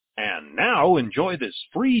And now enjoy this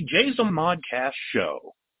free Jason Modcast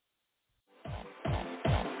show.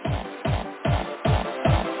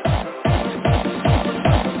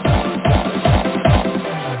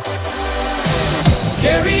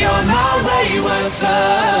 Carry on my wayward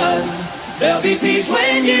son. There'll be peace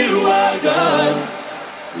when you are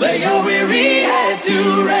gone. Lay your weary head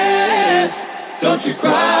to rest. Don't you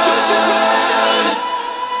cry.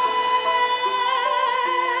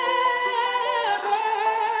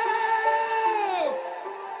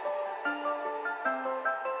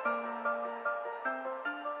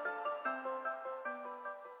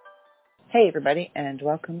 Hey everybody, and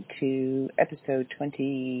welcome to episode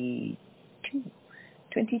 22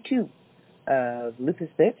 of Lupus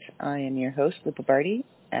Bits. I am your host, Lupa Barty.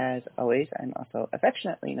 As always, I'm also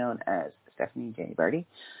affectionately known as Stephanie J. Barty.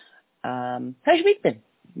 How's your week been?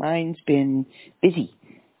 Mine's been busy.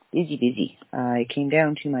 I came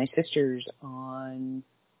down to my sister's on,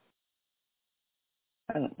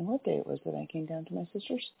 I don't know what day it was that I came down to my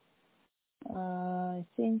sister's. I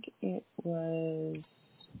think it was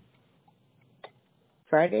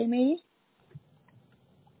Friday, maybe?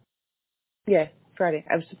 Yeah, Friday.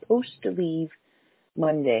 I was supposed to leave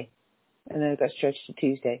Monday, and then it got stretched to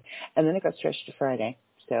Tuesday, and then it got stretched to Friday.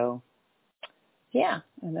 So, yeah,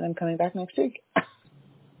 and then I'm coming back next week.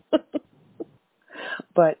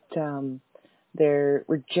 But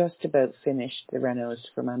we're just about finished the renos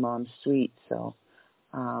for my mom's suite, so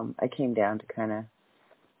I came down to kind of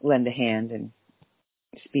lend a hand and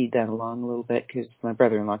speed that along a little bit because my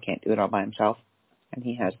brother-in-law can't do it all by himself, and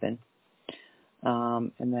he has been.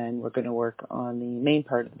 And then we're going to work on the main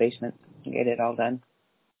part of the basement and get it all done.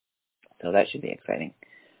 So that should be exciting.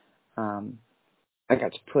 I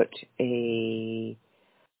got to put a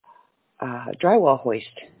drywall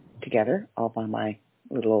hoist together all by my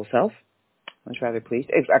little old self. I was rather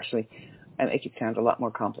pleased. I make it sound a lot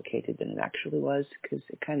more complicated than it actually was because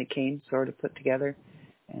it kind of came sort of put together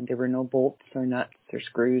and there were no bolts or nuts or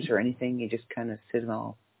screws or anything. You just kind of sit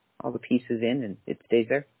all the pieces in and it stays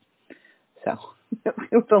there. So it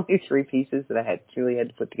was only 3 pieces that I really had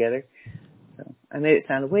to put together. So I made it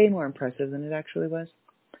sound way more impressive than it actually was.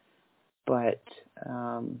 But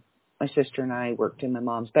my sister and I worked in my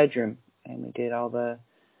mom's bedroom, and we did all the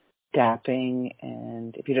dapping.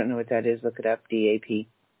 And if you don't know what that is, look it up, DAP.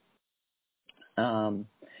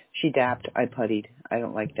 She dapped, I puttied. I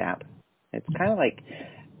don't like dap. It's kind of like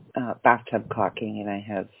bathtub caulking, and I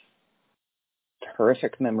have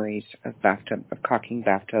horrific memories of caulking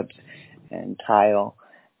bathtubs and tile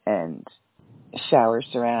and shower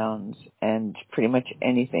surrounds and pretty much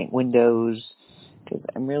anything, windows, because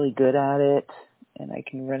I'm really good at it and I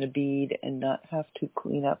can run a bead and not have to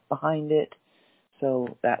clean up behind it.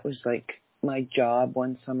 So that was like my job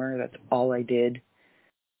one summer. That's all I did.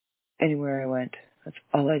 Anywhere I went, that's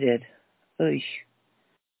all I did. Oy.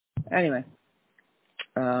 Anyway,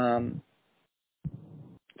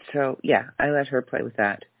 so yeah, I let her play with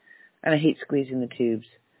that. And I hate squeezing the tubes.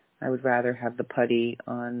 I would rather have the putty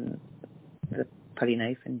on the putty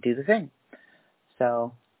knife and do the thing.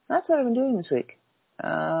 So that's what I've been doing this week.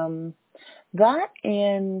 That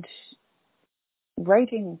and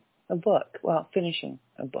writing a book, finishing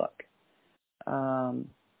a book,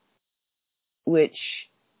 which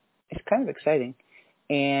is kind of exciting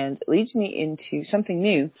and leads me into something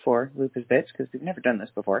new for Lupus Bits because we've never done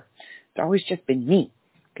this before. It's always just been me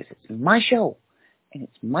because it's my show. And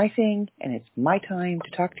it's my thing, and it's my time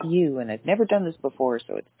to talk to you, and I've never done this before,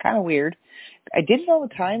 so it's kind of weird. I did it all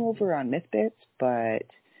the time over on Myth Bits, but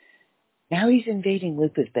now he's invading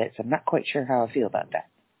Lupus Bits. I'm not quite sure how I feel about that.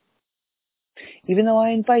 Even though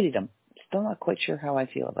I invited him, still not quite sure how I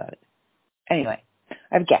feel about it. Anyway, I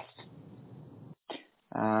have a guest.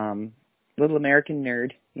 Little American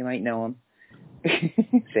nerd. You might know him.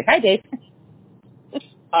 Say hi, Dave.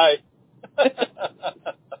 Hi.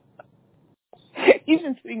 He's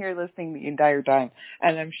been sitting here listening the entire time,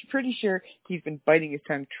 and I'm pretty sure he's been biting his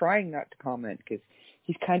tongue, trying not to comment, because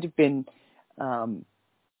he's kind of been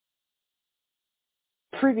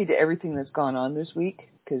privy to everything that's gone on this week,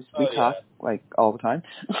 because we talk, like, all the time.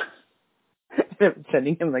 I'm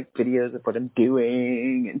sending him, like, videos of what I'm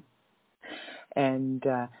doing, and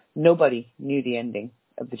nobody knew the ending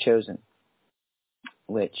of The Chosen,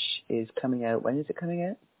 which is coming out. When is it coming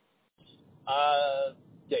out?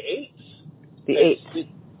 The 8th. The 8th.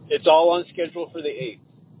 It's all on schedule for the 8th.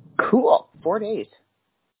 Cool. 4 days.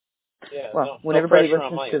 Yeah. Well, when everybody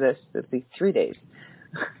listens to this, it'll be 3 days.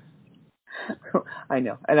 I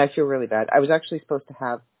know. And I feel really bad. I was actually supposed to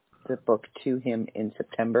have the book to him in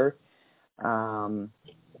September. And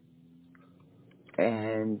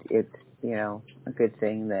it's, a good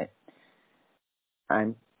thing that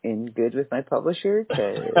I'm in good with my publisher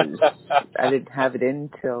because I didn't have it in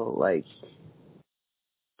till like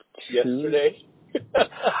yesterday.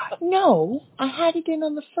 No, I had it in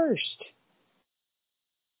on the 1st.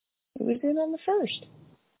 It was in on the 1st.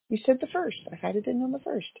 You said the 1st. I had it in on the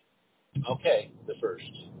 1st. Okay, the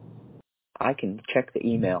 1st. I can check the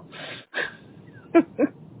email.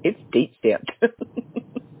 It's date stamped.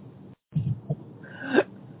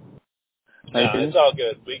 No, it's all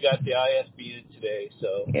good. We got the ISB in today,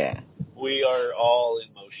 so yeah, we are all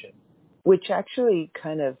in motion. Which actually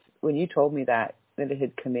kind of, when you told me that it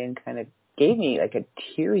had come in, kind of gave me like a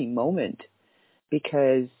teary moment,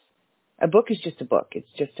 because a book is just a book.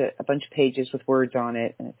 It's just a bunch of pages with words on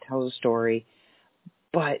it, and it tells a story.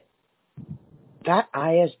 But that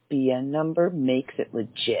ISBN number makes it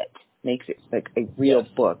legit, makes it like a real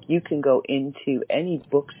book. You can go into any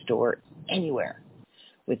bookstore anywhere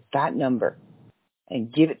with that number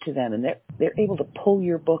and give it to them, and they're able to pull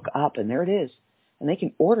your book up, and there it is, and they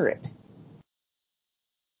can order it.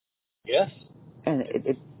 Yes. And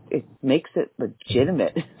it makes it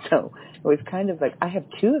legitimate. So it was kind of like, I have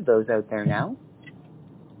 2 of those out there now,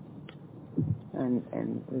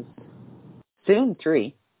 and soon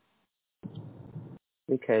 3,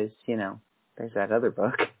 because there's that other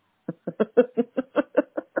book.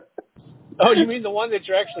 Oh, you mean the one that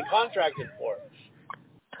you're actually contracted for?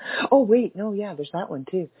 Oh wait, no, yeah, there's that one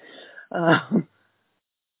too.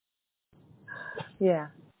 Yeah.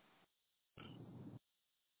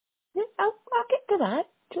 I'll get to that.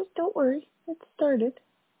 Just don't worry. It started.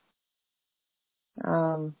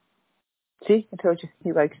 See, I told you,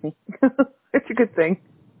 he likes me. It's a good thing,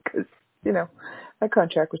 because, that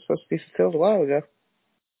contract was supposed to be fulfilled a while ago.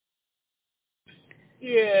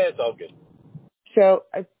 Yeah, it's all good. So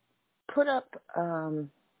I put up,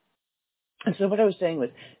 so what I was saying was,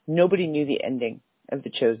 nobody knew the ending of The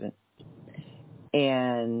Chosen.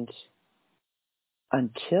 And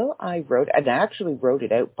until I actually wrote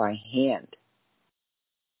it out by hand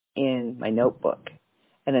in my notebook.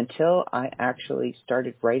 And until I actually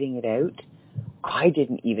started writing it out, I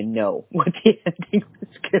didn't even know what the ending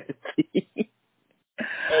was going to be. That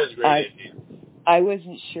was great. I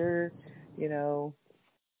wasn't sure,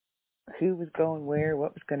 who was going where,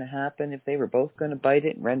 what was going to happen, if they were both going to bite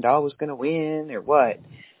it and Rendell was going to win or what.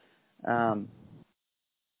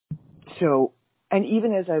 So, and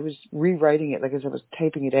even as I was rewriting it, like as I was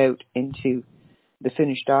typing it out into the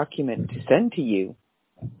finished document to send to you,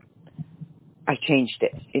 I changed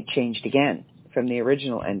it. It changed again from the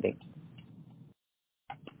original ending.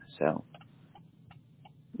 So,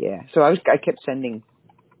 yeah. So I kept sending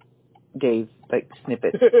Dave like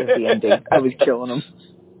snippets of the ending. I was killing him.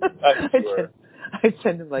 I'd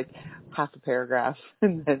send him like half a paragraph,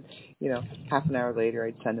 and then half an hour later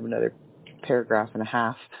I'd send him another paragraph and a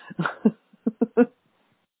half.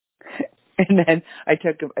 And then I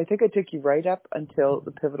think I took you right up until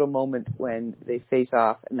the pivotal moment when they face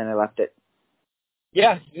off, and then I left it.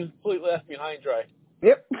 Yeah, you completely left me high and dry.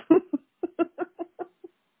 Yep.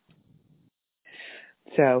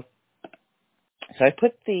 So I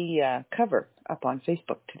put the cover up on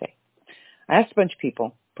Facebook today. I asked a bunch of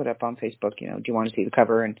people, put up on Facebook, do you want to see the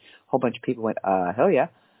cover? And a whole bunch of people went, hell yeah.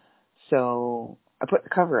 So I put the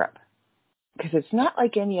cover up, because it's not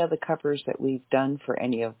like any other covers that we've done for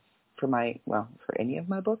any of my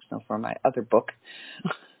books. No, for my other book.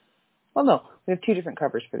 Well, no, we have 2 different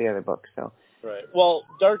covers for the other book. So right. Well,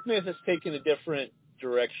 Dark Myth has taken a different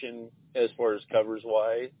direction as far as covers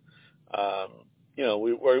wise.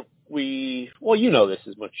 We know this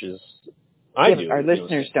as much as I do. Our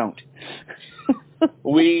listeners don't.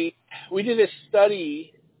 We did a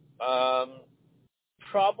study,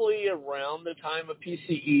 probably around the time of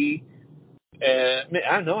PCE. And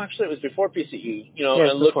I don't know, actually it was before PCE,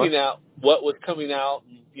 and looking at what was coming out,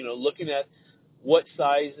 and, looking at what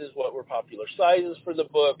were popular sizes for the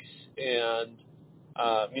books. And,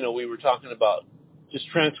 we were talking about just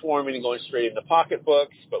transforming and going straight into pocket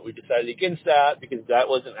books, but we decided against that because that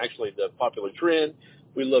wasn't actually the popular trend.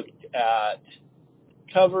 We looked at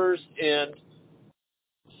covers, and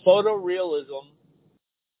photorealism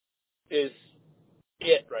is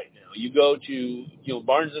it right now. You go to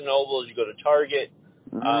Barnes and Noble, you go to Target,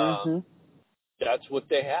 that's what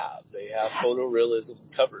they have. They have photorealism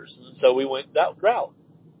covers, and so we went that route.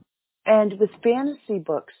 And with fantasy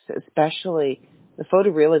books, especially, the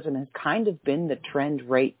photorealism has kind of been the trend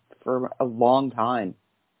right for a long time.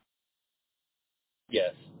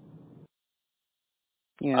 Yes.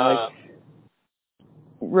 Like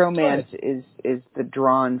romance is the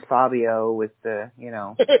drawn Fabio with the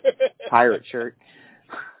pirate shirt.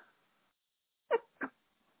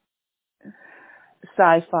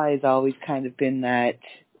 Sci-fi has always kind of been that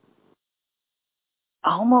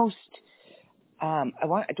almost, I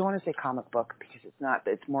don't want to say comic book because it's not,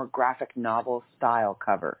 it's more graphic novel style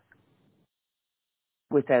cover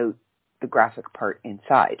without the graphic part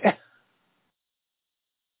inside.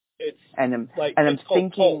 It's I'm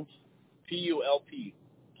thinking Pulp. P-U-L-P.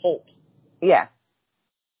 Pulp. Yeah.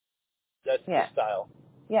 That's the style.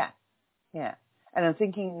 Yeah. Yeah. And I'm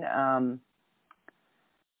thinking,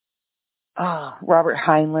 Robert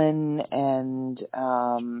Heinlein and,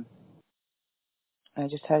 I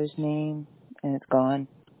just had his name and it's gone.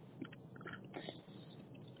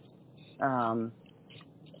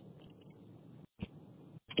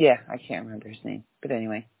 Yeah, I can't remember his name. But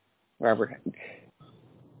anyway, Robert,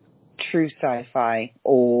 true sci-fi,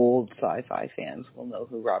 old sci-fi fans will know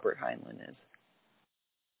who Robert Heinlein is.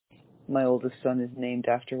 My oldest son is named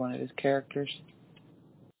after one of his characters.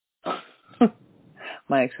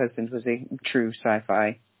 My ex-husband was a true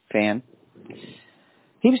sci-fi fan.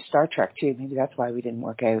 He was Star Trek too. Maybe that's why we didn't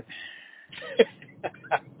work out.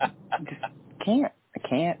 I can't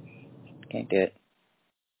do it.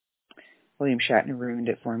 William Shatner ruined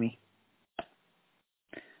it for me.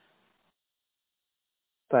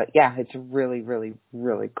 But yeah, it's a really, really,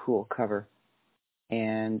 really cool cover.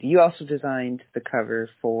 And you also designed the cover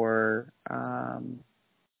for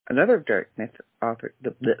another Dark Myth author.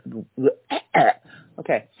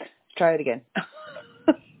 Okay, let's try it again.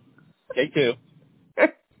 Take two.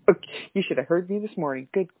 You should have heard me this morning.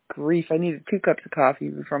 Good grief, I needed 2 cups of coffee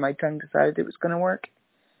before my tongue decided it was going to work.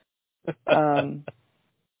 I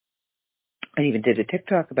even did a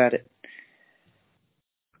TikTok about it.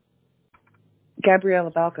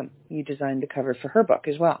 Gabriella Balcom, you designed the cover for her book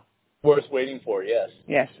as well. Worth waiting for, yes.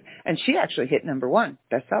 Yes, and she actually hit #1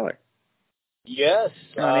 bestseller. Yes.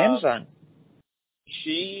 On Amazon.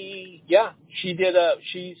 She did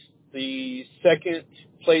she's the second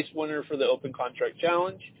place winner for the Open Contract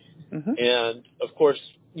Challenge. Mm-hmm. And of course,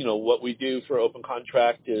 what we do for Open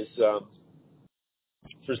Contract is, for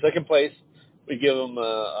second place, we give them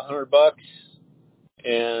 $100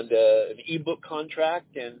 and an ebook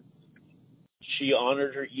contract, and she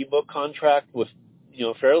honored her ebook contract with,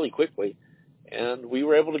 fairly quickly, and we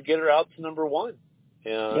were able to get her out to #1.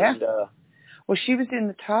 And well, she was in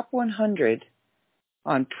the top 100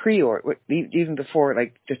 on pre-order, even before,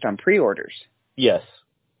 just on pre-orders. Yes.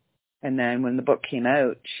 And then when the book came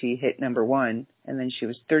out, she hit #1, and then she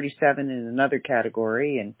was 37 in another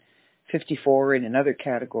category and 54 in another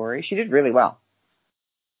category. She did really well.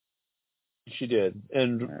 She did.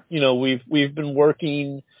 And, we've been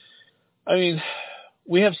working,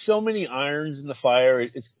 we have so many irons in the fire.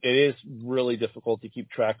 It is really difficult to keep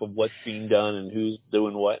track of what's being done and who's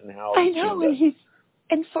doing what and how. I know,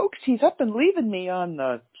 and folks, he's up and leaving me on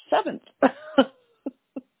the 7th.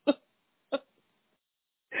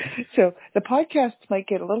 So the podcast might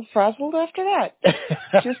get a little frazzled after that.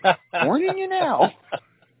 Just warning you now.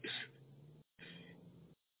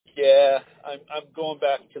 Yeah, I'm going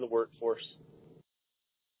back to the workforce.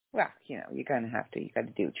 Well, you kind of have to. You got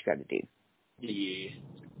to do what you got to do. Yeah.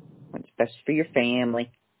 What's best for your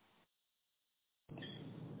family.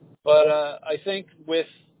 But I think with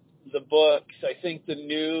the books, I think the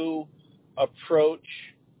new approach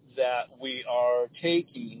that we are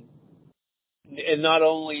taking, and not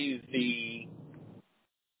only the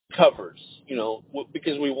covers,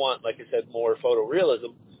 because we want, like I said, more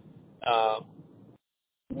photorealism,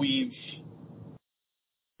 we've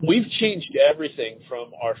changed everything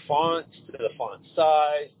from our fonts to the font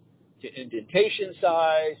size, to indentation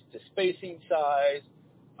size, to spacing size.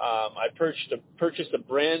 I purchased a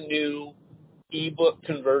brand new ebook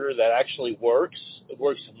converter that actually works. It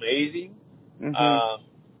works amazing. Mm-hmm.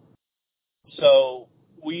 So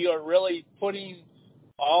we are really putting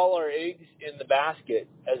all our eggs in the basket,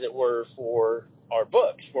 as it were, for our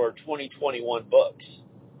books, for our 2021 books.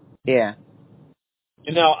 Yeah.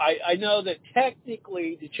 And now I know that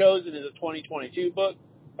technically The Chosen is a 2022 book,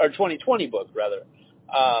 or 2020 book rather.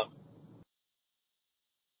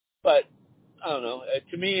 But I don't know.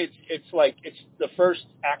 To me, it's the first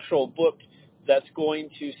actual book that's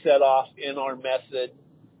going to set off in our method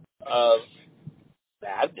of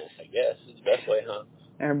madness, I guess, is the best way, huh?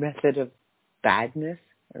 Our method of badness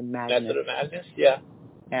or madness? Method of madness, yeah.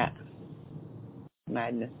 Yeah.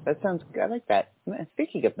 Madness. That sounds good. I like that.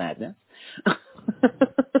 Speaking of madness,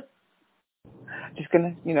 just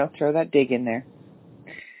going to, throw that dig in there.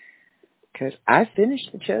 Because I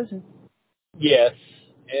finished The Chosen. Yes.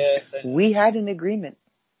 We had an agreement.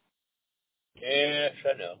 Yes,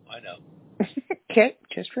 I know. Okay,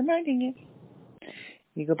 just reminding you.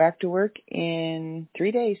 You go back to work in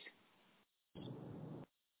 3 days.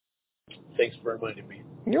 Thanks for reminding me.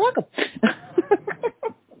 You're welcome.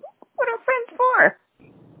 What are friends for?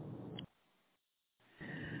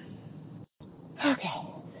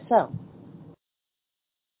 So,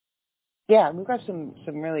 yeah, we've got some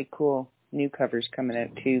really cool new covers coming out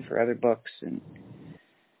too for other books and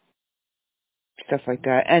stuff like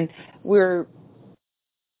that. And we're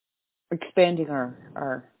expanding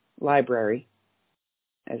our library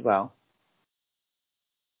as well.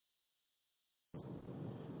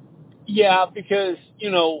 Yeah, because,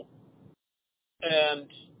 and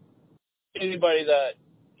anybody that,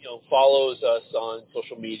 follows us on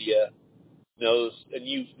social media knows, and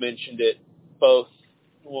you've mentioned it both,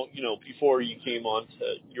 well, before you came on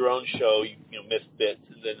to your own show, Mythbits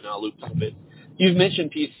and then now Loops of It. You've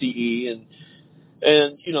mentioned PCE and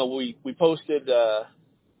we posted a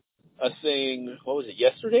thing, what was it,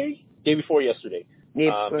 yesterday? Day before yesterday.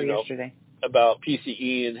 Yesterday. About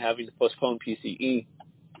PCE and having to postpone PCE.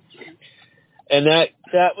 And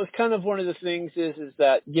that was kind of one of the things is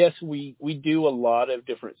that, yes, we do a lot of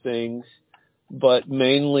different things, but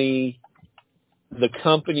mainly the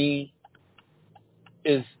company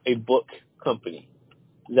is a book company.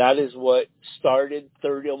 That is what started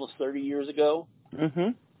almost 30 years ago. Mm-hmm.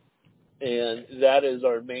 And that is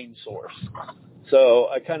our main source. So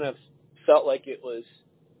I kind of felt like it was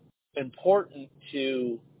important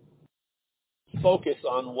to focus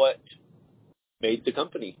on what made the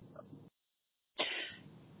company.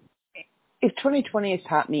 If 2020 has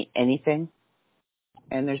taught me anything,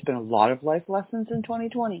 and there's been a lot of life lessons in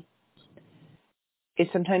 2020, is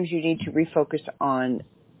sometimes you need to refocus on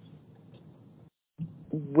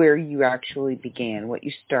where you actually began, what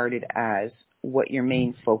you started as, what your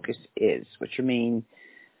main focus is, what your main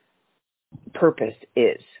purpose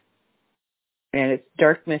is. And it's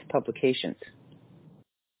Dark Myth Publications.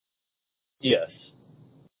 Yes.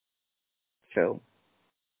 So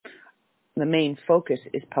the main focus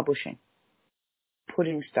is publishing,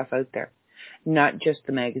 putting stuff out there, not just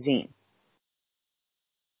the magazine.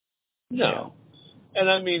 No. And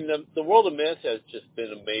I mean, the World of Myth has just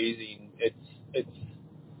been amazing.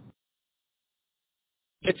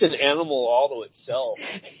 It's an animal all to itself.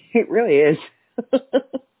 It really is.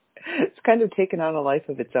 It's kind of taken on a life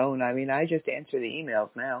of its own. I mean, I just answer the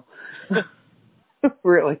emails now.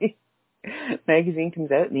 Really. Magazine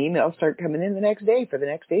comes out and the emails start coming in the next day for the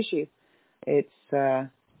next issue. It's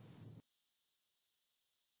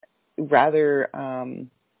rather,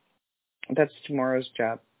 that's tomorrow's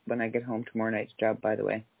job, when I get home, tomorrow night's job, by the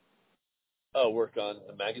way. Oh, work on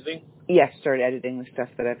the magazine? Yes, start editing the stuff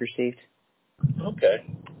that I've received. Okay.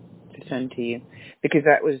 To send to you. Because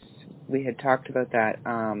that was, we had talked about that.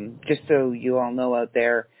 Just so you all know out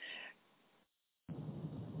there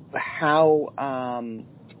how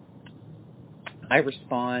I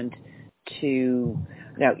respond to,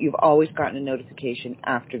 now you've always gotten a notification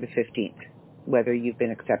after the 15th, whether you've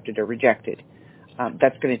been accepted or rejected.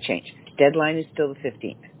 That's going to change. Deadline is still the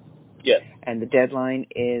 15th. Yes. And the deadline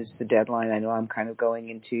is the deadline. I know I'm kind of going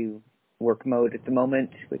into work mode at the moment,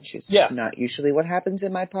 which is not usually what happens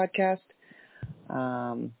in my podcast.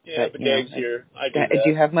 But Dave's here. I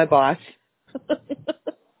do have my boss.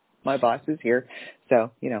 My boss is here. So,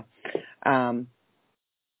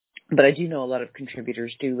 but I do know a lot of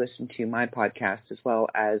contributors do listen to my podcast as well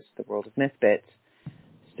as the World of Mythbits.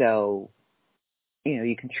 So,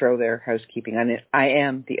 you can throw their housekeeping on it. I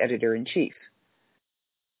am the editor-in-chief.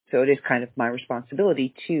 So it is kind of my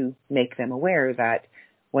responsibility to make them aware that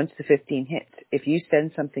once the 15 hits, if you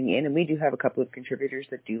send something in, and we do have a couple of contributors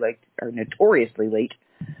that are notoriously late.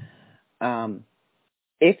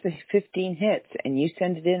 If the 15 hits and you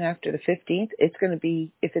send it in after the 15th, it's going to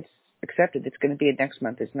be, if it's accepted, it's going to be in next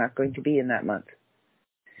month. It's not going to be in that month.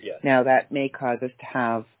 Yes. Now that may cause us to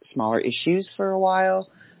have smaller issues for a while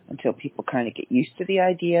until people kind of get used to the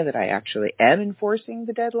idea that I actually am enforcing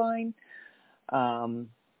the deadline.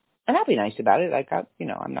 And I'll be nice about it.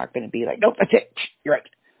 I'm not going to be like, nope, that's it. You're right.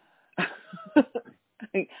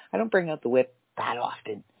 I don't bring out the whip that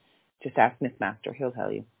often. Just ask Mythmaster. He'll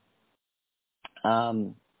tell you.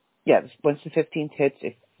 Once the 15th hits,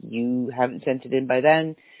 if you haven't sent it in by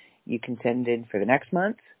then, you can send it in for the next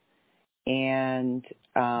month. And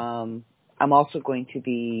I'm also going to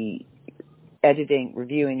be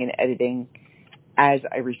reviewing and editing as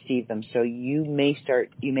I receive them. So you may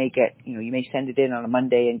send it in on a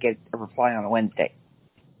Monday and get a reply on a Wednesday.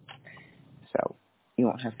 So you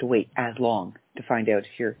won't have to wait as long to find out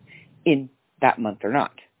if you're in that month or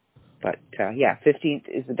not. But 15th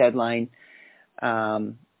is the deadline.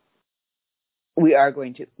 We are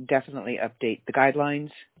going to definitely update the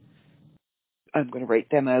guidelines. I'm going to write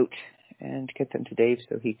them out and get them to Dave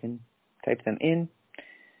so he can type them in,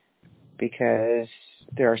 because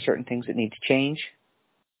there are certain things that need to change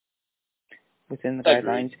within the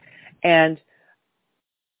guidelines. And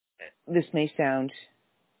this may sound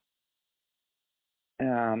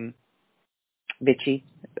bitchy,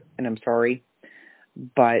 and I'm sorry,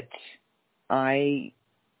 but I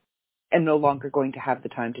am no longer going to have the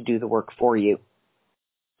time to do the work for you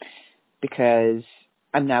because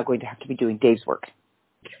I'm now going to have to be doing Dave's work.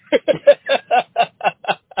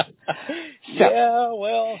 Yeah,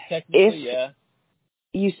 well, technically, yeah.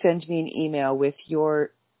 You send me an email with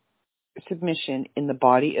your submission in the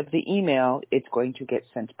body of the email, it's going to get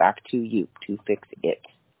sent back to you to fix it.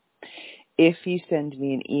 If you send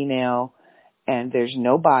me an email and there's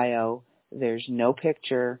no bio, there's no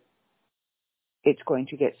picture, it's going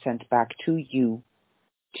to get sent back to you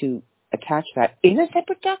to attach that in a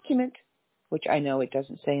separate document, which I know it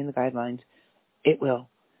doesn't say in the guidelines. It will.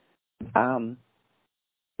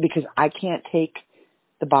 Because I can't take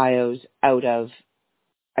the bios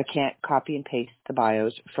I can't copy and paste the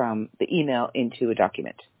bios from the email into a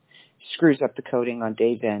document. Screws up the coding on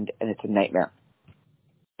Dave's end, and it's a nightmare.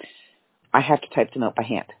 I have to type them out by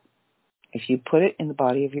hand. If you put it in the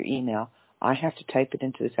body of your email, I have to type it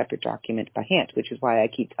into the separate document by hand, which is why I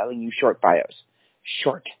keep telling you short bios.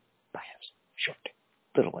 Short bios. Short.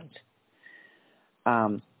 Little ones.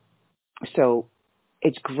 So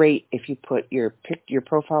it's great if you put your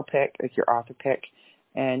profile pic, like your author pic,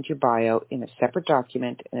 and your bio in a separate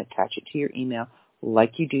document and attach it to your email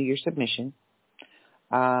like you do your submission.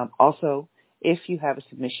 Also, if you have a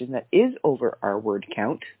submission that is over our word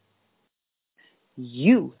count,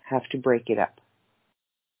 you have to break it up.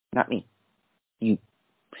 Not me. You.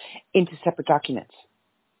 Into separate documents.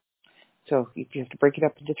 So if you have to break it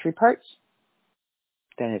up into 3 parts,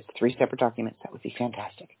 then it's 3 separate documents. That would be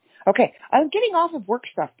fantastic. Okay, I'm getting off of work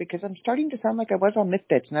stuff because I'm starting to sound like I was on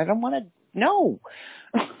Mythbits, and I don't want to know.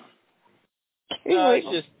 No,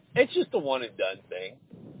 it's just a one and done thing.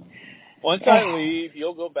 Once I leave,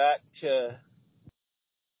 you'll go back to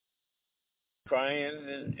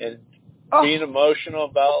crying and being emotional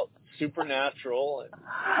about Supernatural.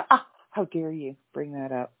 How dare you bring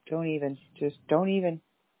that up? Don't even. Too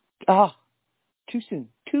soon.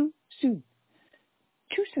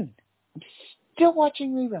 I'm still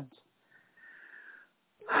watching reruns.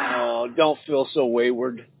 Oh, don't feel so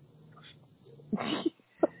wayward.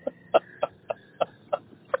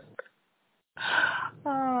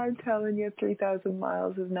 I'm telling you, 3,000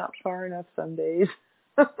 miles is not far enough some days.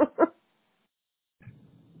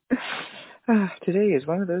 Today is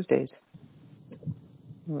one of those days.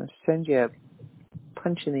 I'm going to send you a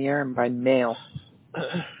punch in the arm by mail.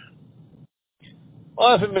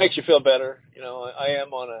 Well, if it makes you feel better, I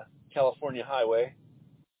am on a California highway.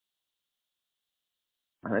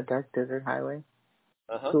 On a dark desert highway?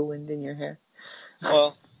 Uh-huh. Cool wind in your hair?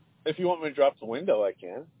 Well, if you want me to drop the window, I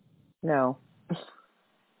can. No.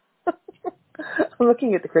 I'm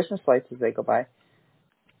looking at the Christmas lights as they go by.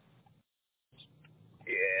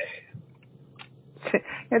 Yeah.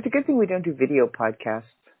 It's a good thing we don't do video podcasts.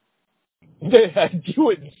 You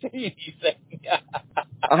wouldn't say anything.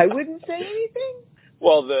 I wouldn't say anything?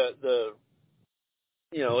 Well,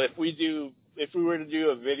 if we were to do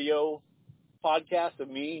a video podcast of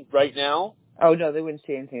me right now. Oh, no, they wouldn't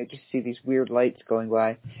see anything. They'd just see these weird lights going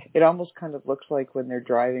by. It almost kind of looks like when they're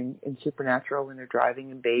driving in Supernatural, when they're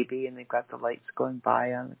driving in Baby, and they've got the lights going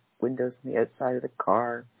by on the windows on the outside of the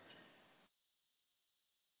car.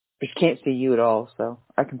 I just can't see you at all, so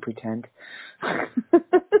I can pretend. Pretend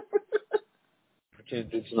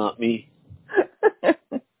it's not me.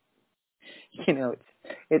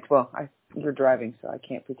 You're driving, so I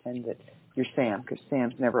can't pretend that you're Sam, because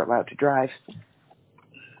Sam's never allowed to drive.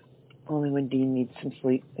 Only when Dean needs some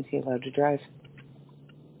sleep is he allowed to drive.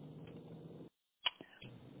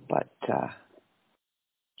 But,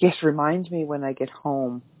 yes, reminds me when I get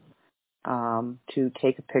home to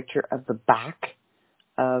take a picture of the back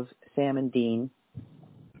of Sam and Dean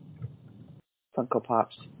Funko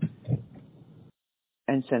Pops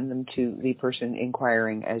and send them to the person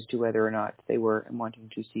inquiring as to whether or not they were and wanting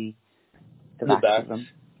to see the backs of them.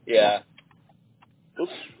 Yeah.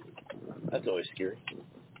 Oops. That's always scary.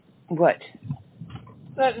 What?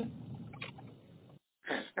 Nothing.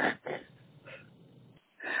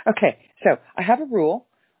 Okay, so I have a rule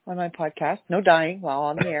on my podcast: no dying while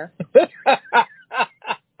on the air.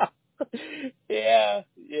 Yeah.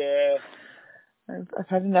 I've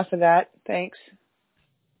had enough of that. Thanks.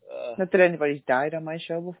 Not that anybody's died on my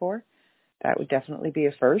show before. That would definitely be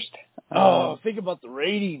a first. Think about the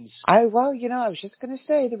ratings. I was just going to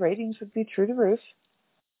say the ratings would be through the roof.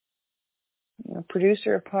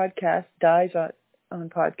 Producer of podcast dies on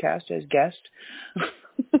podcast as guest.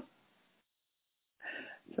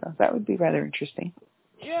 So that would be rather interesting.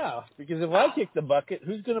 Yeah, because if I kick the bucket,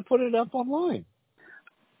 who's going to put it up online?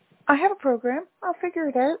 I have a program. I'll figure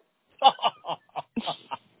it out.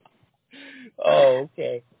 Oh,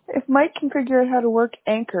 okay. If Mike can figure out how to work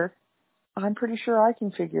Anchor, I'm pretty sure I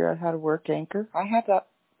can figure out how to work Anchor. I have that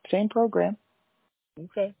same program.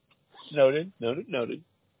 Okay. Noted. No,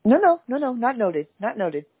 not noted. Not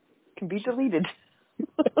noted. Can be deleted.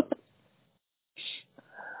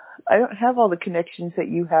 I don't have all the connections that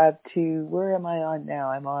you have to, where am I on now?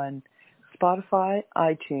 I'm on Spotify,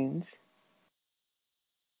 iTunes.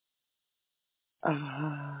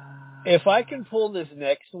 If I can pull this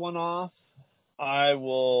next one off, I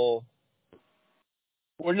will.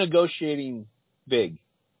 We're negotiating big.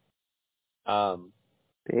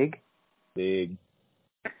 Big? Big.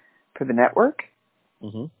 For the network?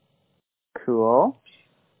 Mm-hmm. Cool.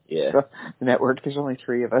 Yeah. So, the network, there's only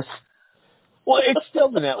 3 of us. Well, it's still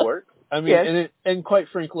the network. I mean, yes. and quite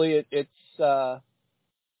frankly, it's a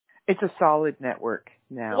solid network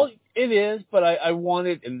now. Well, it is, but I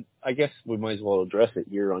wanted, and I guess we might as well address it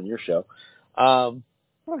here on your show. Oh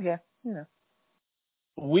yeah.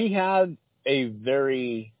 We had a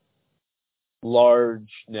very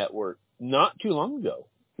large network not too long ago.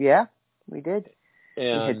 Yeah, we did.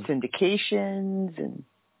 And we had syndications and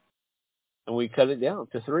we cut it down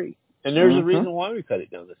to 3. And there's a reason why we cut it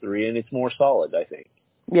down to 3, and it's more solid, I think.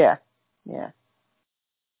 Yeah.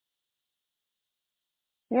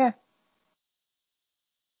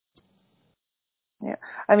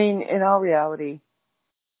 I mean, in all reality,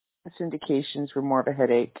 the syndications were more of a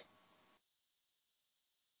headache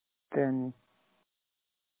than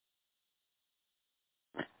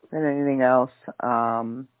anything else.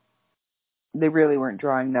 They really weren't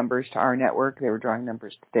drawing numbers to our network. They were drawing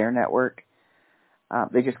numbers to their network.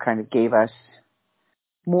 They just kind of gave us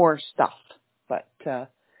more stuff. But,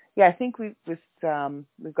 yeah, I think we've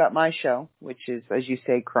got my show, which is, as you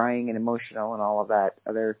say, crying and emotional and all of that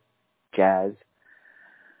other jazz.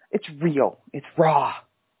 It's real. It's raw.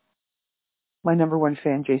 My number 1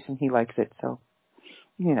 fan, Jason, he likes it, so,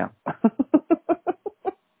 you know.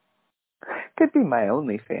 Could be my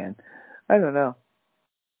only fan. I don't know.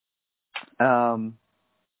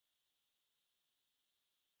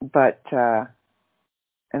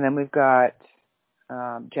 And then we've got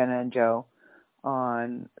Jenna and Joe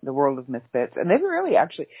on the World of Misfits, and they've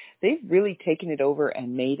really taken it over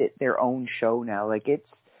and made it their own show now. Like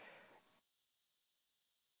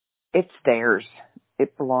it's theirs.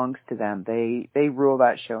 It belongs to them. They rule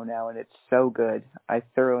that show now, and it's so good. I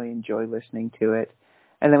thoroughly enjoy listening to it.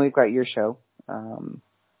 And then we've got your show.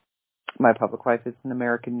 My Public Life is an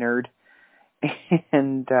American Nerd,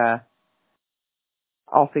 and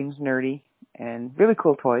all things nerdy and really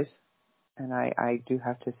cool toys. And I do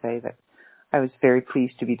have to say that I was very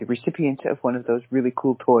pleased to be the recipient of one of those really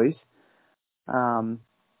cool toys. My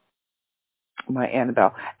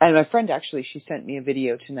Annabelle. And my friend actually, she sent me a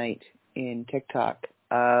video tonight in TikTok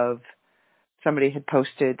of somebody had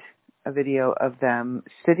posted a video of them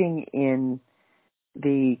sitting in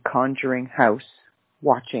the Conjuring house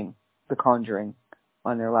watching The Conjuring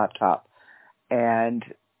on their laptop. And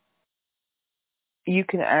you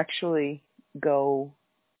can actually go,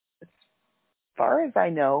 as far as I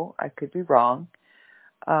know, I could be wrong,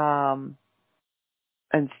 and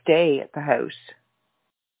stay at the house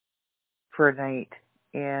for a night.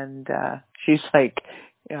 And she's like,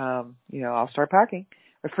 I'll start packing.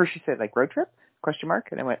 At first she said, like, road trip? ?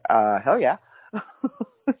 And I went, hell yeah.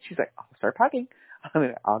 She's like, I'll start packing.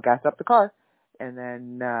 I'll gas up the car. And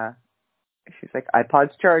then she's like,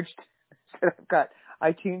 iPod's charged. I said, I've got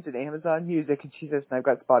iTunes and Amazon Music. And she says, and I've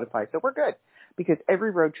got Spotify. So we're good. Because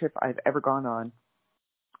every road trip I've ever gone on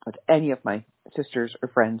with any of my sisters or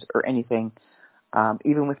friends or anything,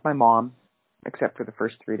 even with my mom, except for the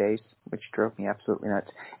first 3 days, which drove me absolutely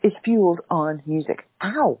nuts, is fueled on music.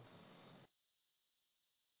 Ow!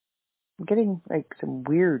 I'm getting like some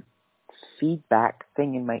weird feedback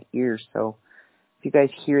thing in my ears, so if you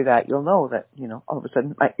guys hear that, you'll know that, all of a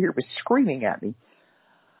sudden my ear was screaming at me.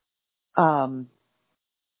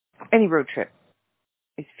 Any road trip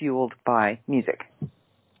is fueled by music.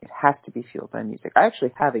 It has to be fueled by music. I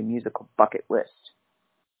actually have a musical bucket list.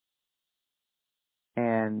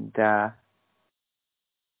 And I'm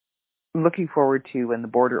looking forward to when the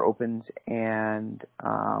border opens and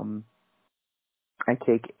I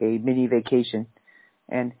take a mini vacation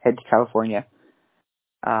and head to California.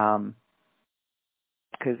 Because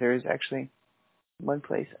there's actually one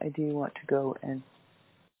place I do want to go, and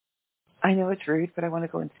I know it's rude, but I want to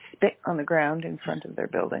go and spit on the ground in front of their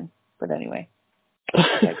building. But anyway,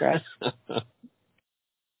 I digress.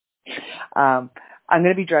 I'm going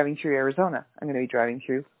to be driving through Arizona. I'm going to be driving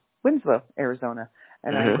through Winslow, Arizona.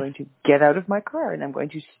 And I'm going to get out of my car and I'm going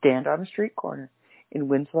to stand on a street corner in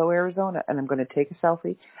Winslow, Arizona, and I'm going to take a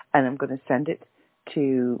selfie, and I'm going to send it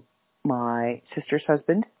to my sister's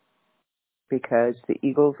husband, because the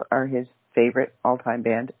Eagles are his favorite all-time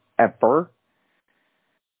band ever.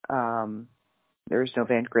 There is no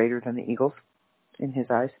band greater than the Eagles in his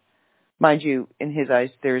eyes. Mind you, in his eyes,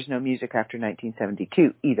 there is no music after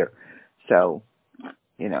 1972 either. So,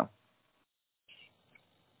 you know,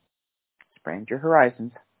 expand your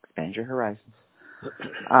horizons. Expand your horizons.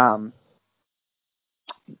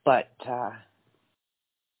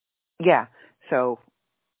 Yeah, so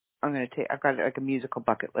I've got like a musical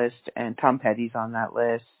bucket list, and Tom Petty's on that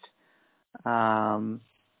list.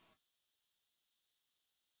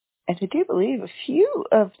 And I do believe a few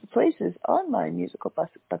of the places on my musical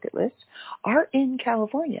bucket list are in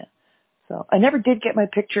California. So I never did get my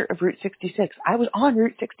picture of Route 66. I was on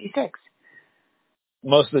Route 66.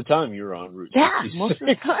 Most of the time you were on Route 66. Yeah, most of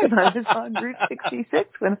the time I was on Route 66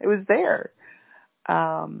 when I was there.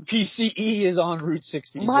 PCE is on Route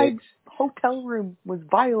 66. My hotel room was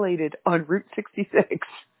violated on Route 66.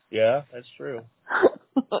 Yeah, that's true.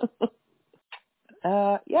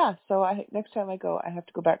 Yeah, so next time I go, I have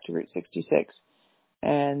to go back to Route 66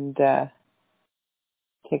 and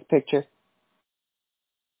take a picture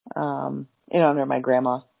in honor of my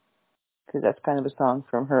grandma, because that's kind of a song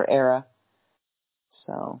from her era.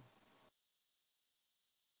 So,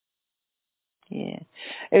 yeah,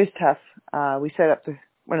 it was tough. We set up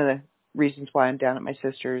one of the reasons why I'm down at my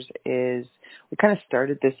sister's is we kind of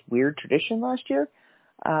started this weird tradition last year.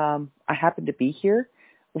 I happened to be here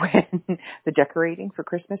when the decorating for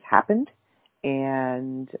Christmas happened,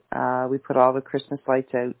 and we put all the Christmas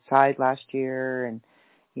lights outside last year, and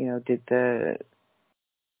did the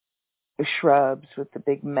shrubs with the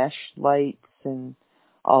big mesh lights and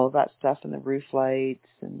all of that stuff, and the roof lights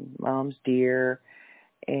and Mom's deer.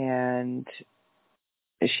 And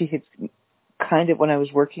she had kind of, when I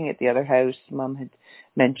was working at the other house, Mom had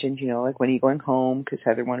mentioned, like, when are you going home? Because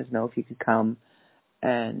Heather wanted to know if you could come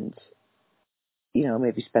and,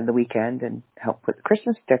 maybe spend the weekend and help put the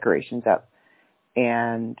Christmas decorations up.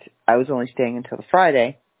 And I was only staying until the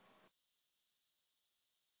Friday.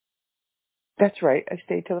 That's right. I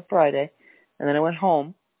stayed till the Friday. And then I went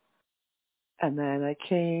home. And then I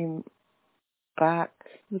came back.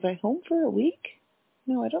 Was I home for a week?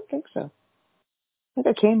 No, I don't think so. I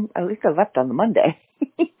think at least I left on the Monday.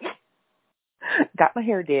 Got my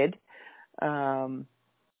hair did. And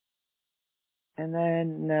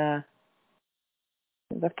then I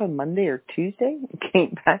left on Monday or Tuesday and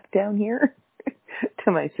came back down here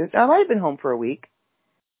to my sister. I might have been home for a week.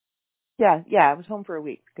 Yeah, I was home for a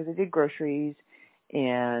week because I did groceries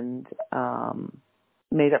and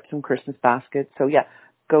made up some Christmas baskets. So yeah,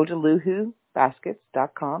 go to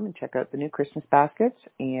luhubaskets.com and check out the new Christmas baskets,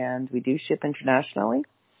 and we do ship internationally.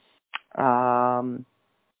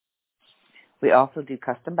 We also do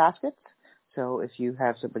custom baskets. So if you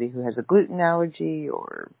have somebody who has a gluten allergy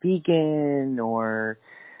or vegan or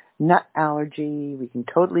nut allergy, we can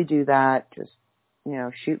totally do that. Just,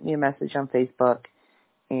 shoot me a message on Facebook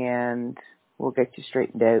and we'll get you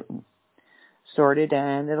straightened out and sorted,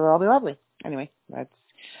 and it'll all be lovely. Anyway, that's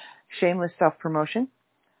shameless self-promotion.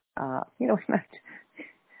 Not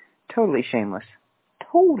totally shameless.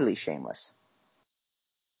 Totally shameless.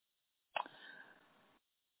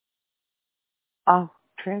 Oh,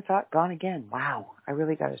 train of thought gone again. Wow. I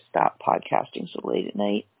really got to stop podcasting so late at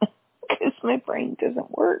night because my brain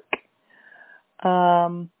doesn't work.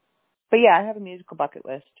 But yeah, I have a musical bucket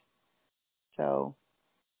list. So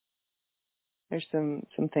there's some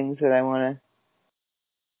things that I want to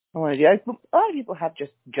do. A lot of people have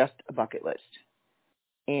just a bucket list.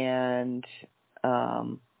 And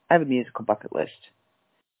I have a musical bucket list.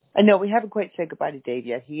 I know we haven't quite said goodbye to Dave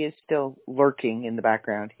yet. He is still lurking in the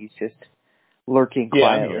background. He's just lurking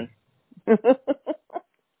quietly. Yeah,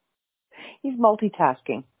 he's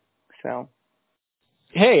multitasking. So,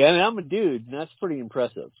 hey, I'm a dude, and that's pretty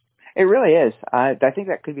impressive. It really is. I think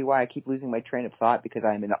that could be why I keep losing my train of thought, because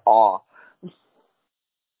I'm in awe.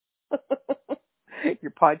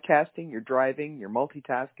 You're podcasting, you're driving, you're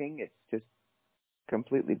multitasking. It's just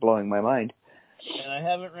completely blowing my mind. And I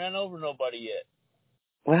haven't ran over nobody yet.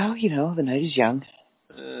 Well, the night is young.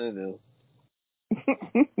 I know.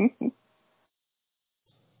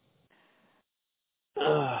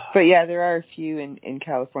 But yeah, there are a few in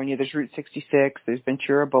California. There's Route 66. There's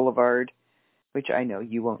Ventura Boulevard, which I know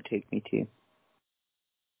you won't take me to.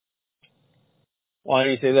 Why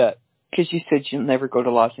do you say that? Because you said you'll never go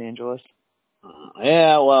to Los Angeles.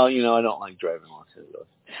 Yeah, well, I don't like driving Los Angeles.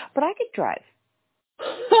 But I could drive.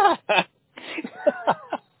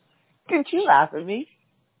 Did you laugh at me?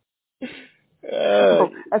 Oh,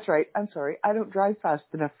 that's right. I'm sorry. I don't drive fast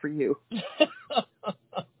enough for you.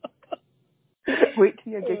 Wait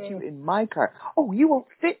till I get you in my car. Oh, you won't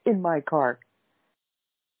fit in my car.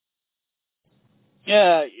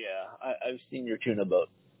 Yeah. I've seen your tuna boat.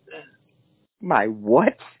 My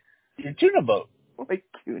what? Your tuna boat. My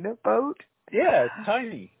tuna boat? Yeah, it's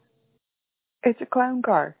tiny. It's a clown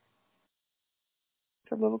car.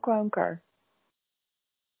 It's a little clown car.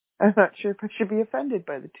 I'm not sure if I should be offended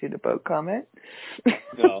by the tuna boat comment.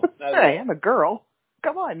 No, not at all. I am a girl.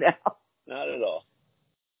 Come on now. Not at all.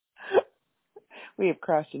 We have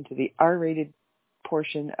crossed into the R-rated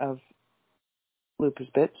portion of Lupus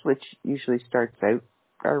Bits, which usually starts out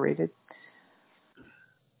R-rated.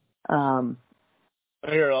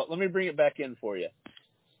 Here, let me bring it back in for you.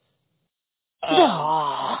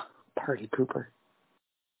 Party pooper.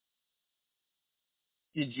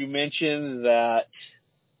 Did you mention that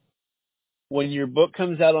when your book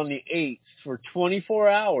comes out on the 8th, for 24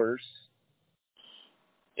 hours,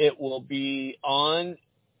 it will be on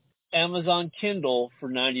Amazon Kindle for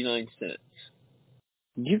 99 cents?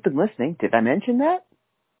 You've been listening. Did I mention that?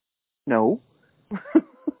 No.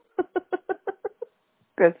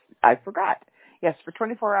 Because I forgot. Yes, for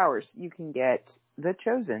 24 hours, you can get The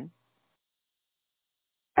Chosen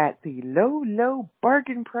at the low, low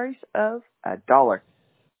bargain price of $1.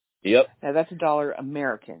 Yep. Now, that's $1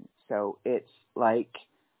 American, so it's like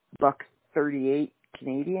 $1.38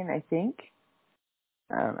 Canadian, I think.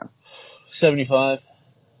 I don't know. 75.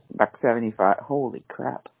 $1.75. Holy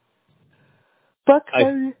crap.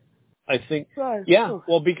 $1.75. I think. Yeah.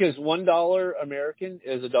 Well, because $1 American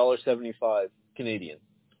is $1.75 Canadian.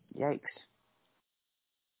 Yikes.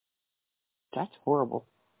 That's horrible.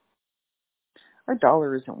 Our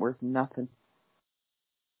dollar isn't worth nothing.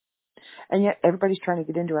 And yet everybody's trying to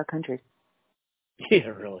get into our country. Yeah,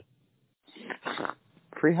 really.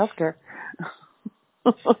 Free healthcare.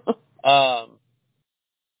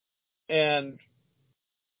 And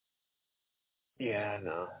yeah,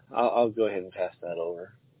 no, I'll go ahead and pass that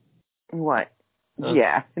over. What?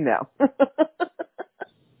 Yeah, no.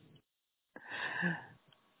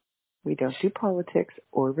 We don't do politics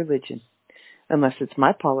or religion. Unless it's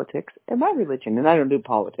my politics and my religion. And I don't do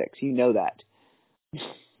politics. You know that.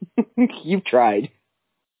 You've tried.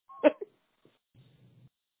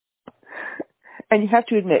 And you have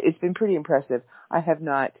to admit, it's been pretty impressive. I have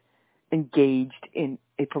not engaged in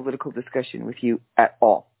a political discussion with you at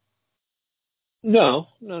all. No.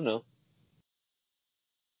 It's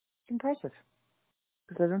impressive.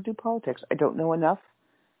 Because I don't do politics. I don't know enough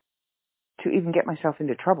to even get myself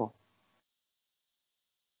into trouble.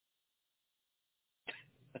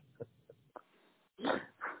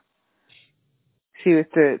 See,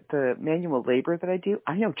 with the manual labor that I do,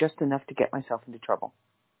 I know just enough to get myself into trouble.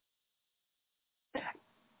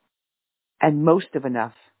 And most of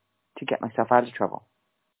enough to get myself out of trouble.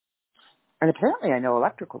 And apparently I know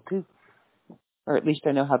electrical too. Or at least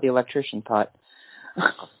I know how the electrician thought.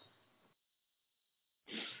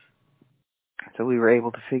 So we were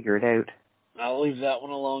able to figure it out. I'll leave that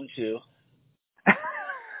one alone too.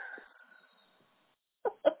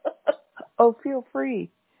 Oh, feel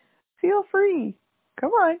free. Feel free.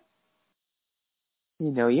 Come on. You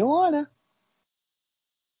know you wanna.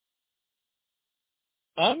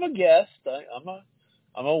 I'm a guest.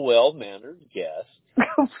 I'm a well-mannered guest.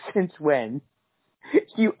 Since when?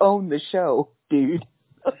 You own the show, dude.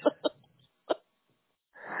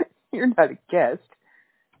 You're not a guest.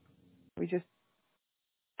 We just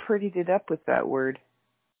prettied it up with that word.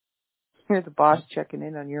 You're the boss checking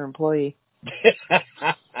in on your employee.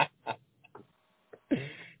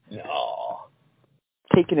 No.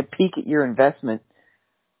 Taking a peek at your investment.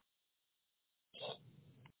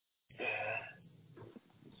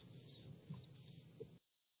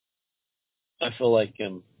 I feel like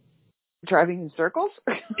driving in circles?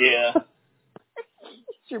 Yeah.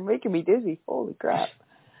 You're making me dizzy. Holy crap.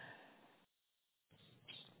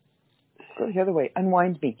 Go the other way.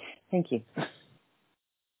 Unwind me. Thank you.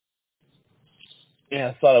 Yeah,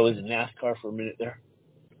 I thought I was in NASCAR for a minute there.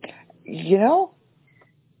 You know,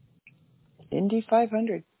 Indy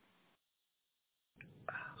 500.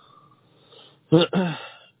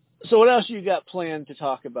 So what else you got planned to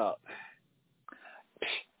talk about?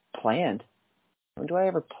 Planned? When do I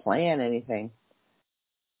ever plan anything?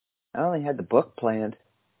 I only had the book planned.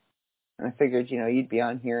 And I figured, you'd be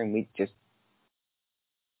on here and we'd just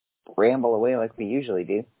ramble away like we usually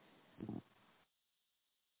do.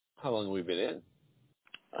 How long have we been in?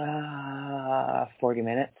 40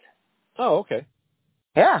 minutes. Oh, okay.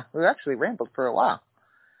 Yeah, we actually rambled for a while.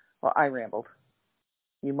 Well, I rambled.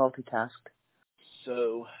 You multitasked.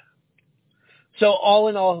 So, So all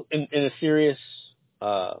in all, in a serious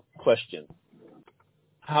question,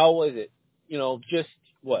 how was it? Just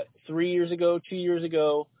 3 years ago, 2 years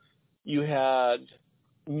ago, you had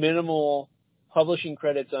minimal publishing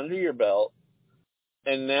credits under your belt,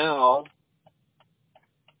 and now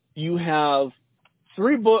you have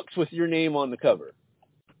 3 books with your name on the cover.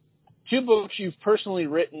 2 books you've personally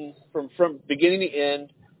written from beginning to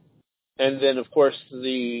end, and then, of course,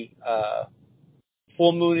 the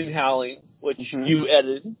Full Moon and Howling, which you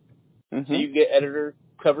edited, so you get editor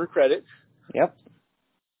cover credits. Yep.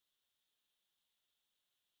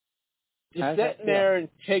 Just sitting there and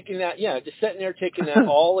taking that, taking that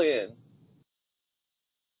all in.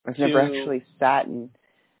 I've never actually sat and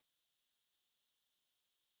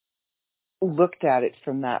looked at it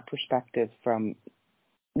from that perspective, from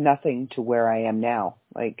nothing to where I am now.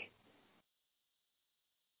 Like,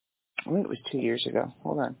 I think it was 2 years ago.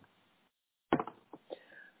 Hold on.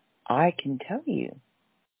 I can tell you.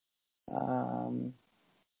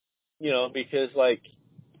 Because, like,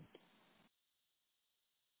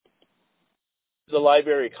 the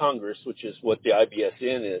Library of Congress, which is what the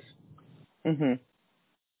IBSN is,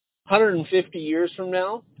 150 years from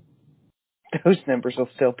now, those numbers will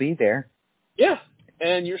still be there. Yeah,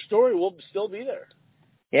 and your story will still be there.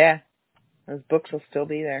 Yeah, those books will still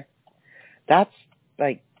be there. That's,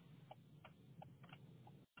 like,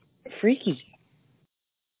 freaky.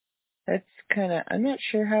 That's kind of, I'm not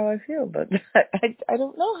sure how I feel about that. I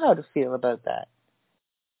don't know how to feel about that.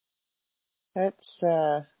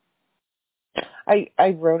 That's, I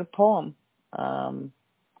wrote a poem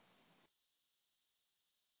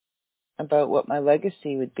about what my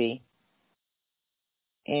legacy would be.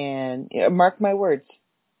 And mark my words.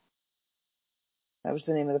 That was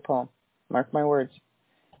the name of the poem. Mark my words.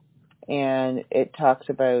 And it talks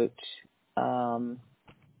about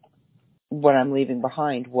what I'm leaving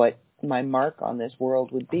behind, what my mark on this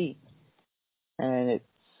world would be. And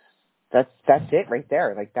that's it right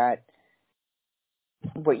there. Like that,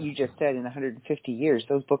 what you just said, in 150 years,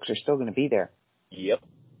 those books are still going to be there. Yep.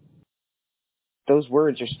 Those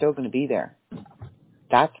words are still going to be there.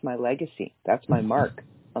 That's my legacy. That's my mark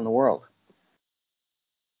on the world.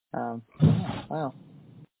 Wow.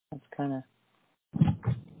 That's kind of...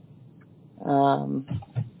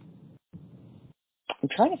 I'm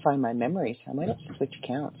trying to find my memories. I might have to switch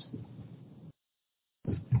accounts.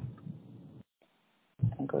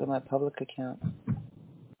 And go to my public account.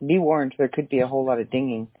 Be warned, there could be a whole lot of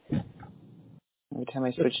dinging. Every time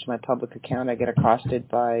I switch to my public account, I get accosted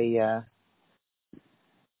by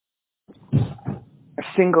a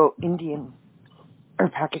single Indian or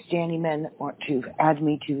Pakistani men that want to add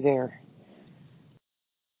me to their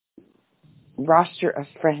roster of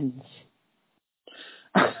friends.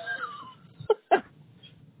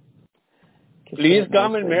 Please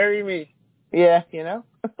come and marry me. Yeah,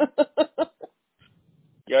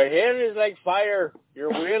 Your hair is like fire. Your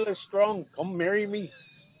will is strong. Come marry me.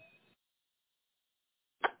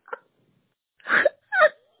 I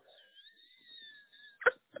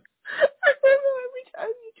remember every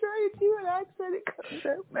time you try to do an accent, it comes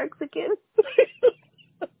out Mexican.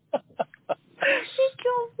 It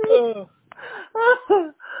kills me.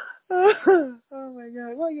 Oh my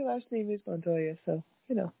God. Well, your last name is Montoya, so,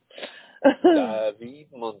 David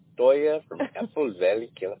Montoya from Apple Valley,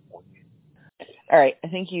 California. All right. I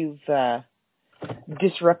think you've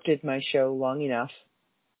disrupted my show long enough.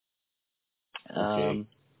 Okay.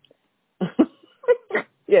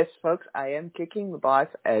 Yes, folks, I am kicking the boss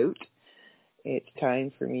out. It's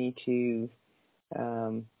time for me to,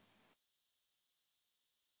 I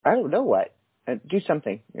don't know what. Do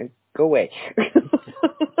something. Go away.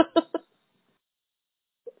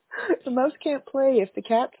 The mouse can't play if the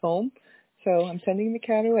cat's home, so I'm sending the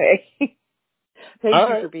cat away.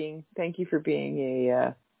 Thank you for being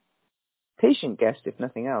a patient guest, if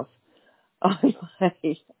nothing else, on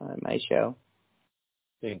my show.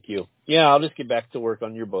 Thank you. Yeah, I'll just get back to work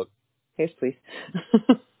on your book. Yes, please.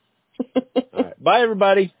 All right. Bye,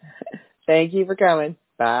 everybody. Thank you for coming.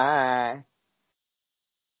 Bye.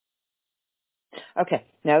 Okay,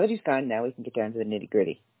 now that he's gone, now we can get down to the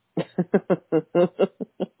nitty-gritty.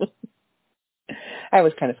 That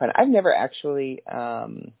was kind of fun. I've never actually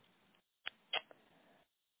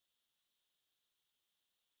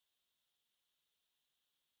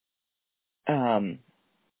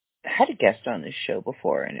had a guest on this show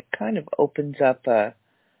before, and it kind of opens up a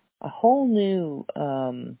whole new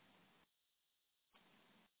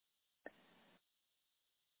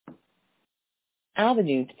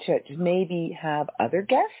avenue to maybe have other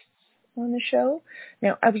guests on the show.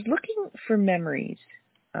 Now, I was looking for memories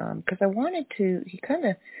because I wanted to. He kind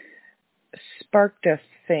of sparked a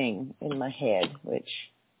thing in my head, which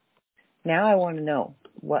now I want to know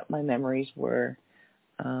what my memories were.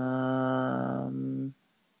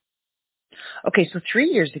 Okay, so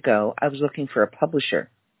 3 years ago, I was looking for a publisher.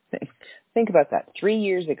 Think about that. 3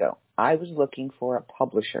 years ago, I was looking for a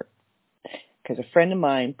publisher because a friend of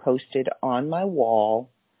mine posted on my wall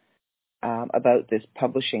about this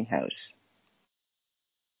publishing house.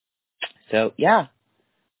 So, yeah,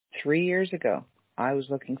 3 years ago, I was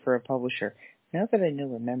looking for a publisher. Now that I know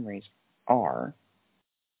where memories are,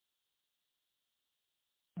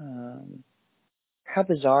 how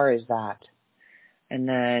bizarre is that? And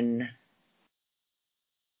then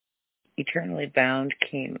Eternally Bound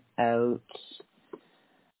came out.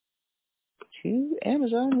 To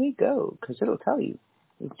Amazon we go, because it'll tell you.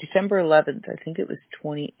 It was December 11th. I think it was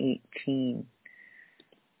 2018.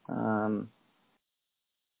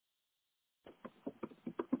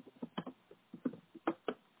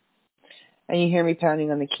 And you hear me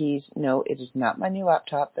pounding on the keys. No, it is not my new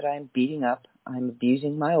laptop that I'm beating up. I'm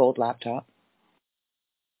abusing my old laptop.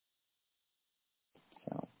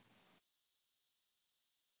 So,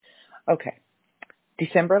 okay.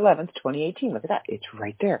 December 11th, 2018. Look at that. It's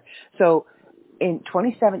right there. So, in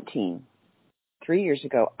 2017, 3 years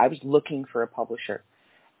ago, I was looking for a publisher.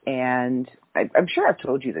 And I'm sure I've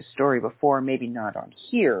told you this story before, maybe not on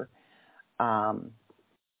here.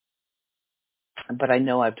 But I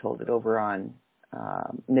know I've told it over on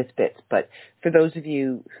Mythbits. But for those of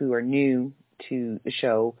you who are new to the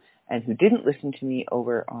show and who didn't listen to me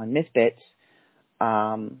over on Mythbits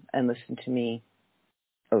and listen to me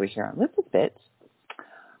over here on Mythbits,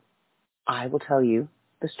 I will tell you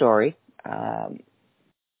the story. A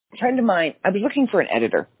friend of mine, I was looking for an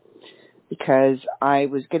editor because I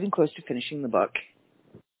was getting close to finishing the book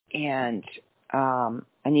and I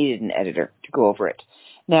needed an editor to go over it.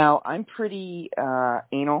 Now, I'm pretty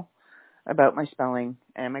anal about my spelling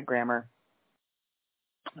and my grammar.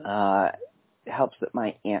 It helps that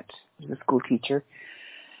my aunt was a school teacher.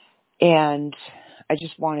 And I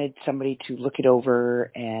just wanted somebody to look it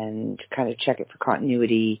over and kind of check it for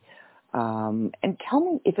continuity and tell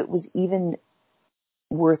me if it was even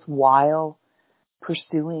worthwhile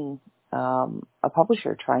pursuing a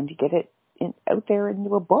publisher, trying to get it out there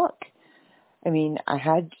into a book. I mean, I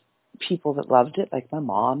had people that loved it, like my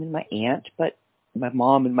mom and my aunt, but my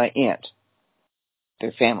mom and my aunt,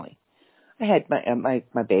 their family. I had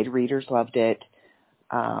my beta readers loved it.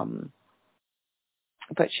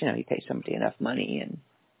 But, you pay somebody enough money and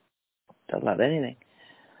they'll love anything.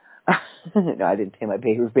 No, I didn't pay my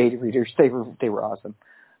beta readers. They were awesome.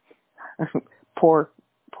 Poor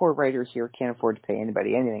writer here can't afford to pay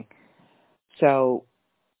anybody anything. So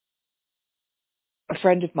a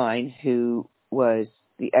friend of mine who was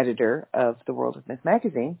the editor of the World of Myth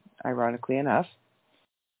magazine, ironically enough,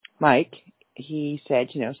 Mike, he said,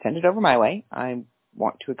 send it over my way. I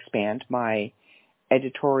want to expand my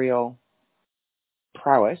editorial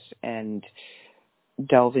prowess and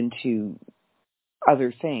delve into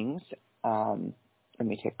other things. Let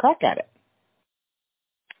me take a crack at it.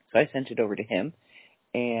 So I sent it over to him,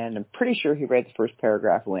 and I'm pretty sure he read the first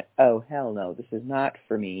paragraph and went, oh, hell no, this is not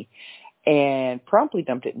for me, and promptly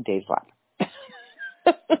dumped it in Dave's lap.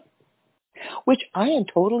 Which I am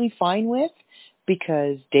totally fine with,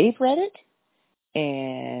 because Dave read it,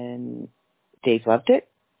 and Dave loved it,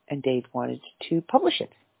 and Dave wanted to publish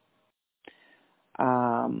it.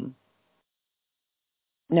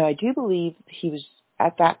 Now, I do believe he was,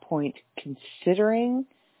 at that point, considering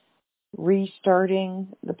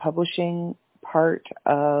restarting the publishing part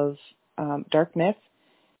of Dark Myth,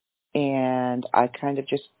 and I kind of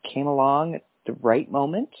just came along at the right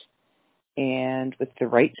moment and with the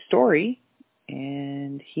right story,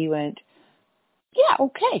 and he went, yeah,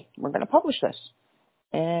 okay, we're going to publish this.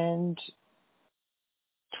 And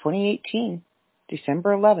 2018,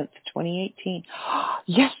 December 11th, 2018,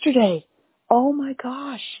 yesterday, oh my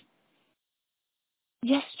gosh,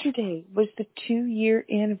 yesterday was the 2-year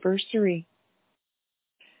anniversary.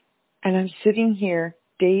 And I'm sitting here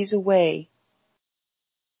days away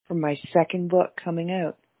from my second book coming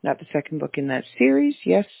out. Not the second book in that series.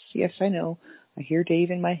 Yes, I know. I hear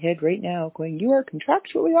Dave in my head right now going, you are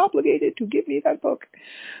contractually obligated to give me that book.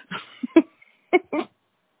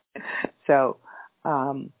 So,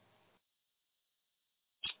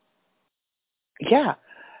 yeah.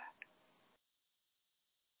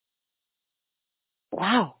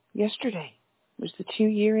 Wow, yesterday was the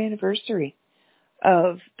 2-year anniversary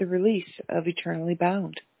of the release of Eternally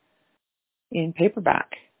Bound in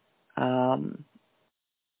paperback.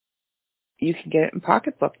 You can get it in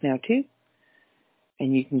pocketbook now too,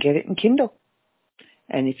 and you can get it in Kindle.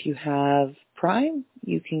 And if you have Prime,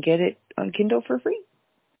 you can get it on Kindle for free.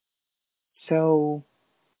 So,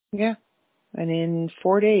 yeah. And in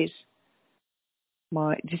 4 days,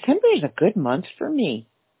 December is a good month for me.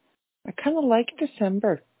 I kind of like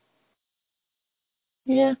December.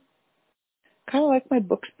 Yeah. Kind of like my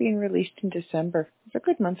books being released in December. It's a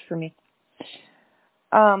good month for me.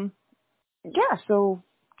 Yeah, so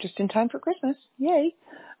just in time for Christmas. Yay.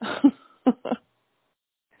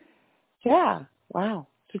 Yeah, wow.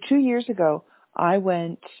 So 2 years ago, I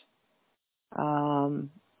went,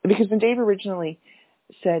 because when Dave originally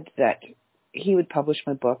said that he would publish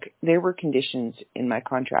my book, there were conditions in my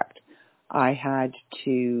contract. I had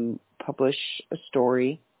to publish a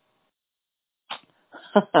story.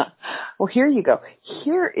 Well, here you go.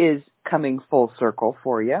 Here is coming full circle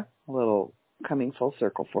for you. A little coming full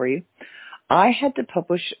circle for you. I had to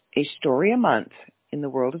publish a story a month in the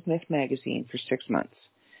World of Myth magazine for 6 months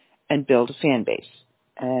and build a fan base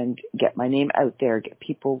and get my name out there, get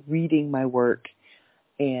people reading my work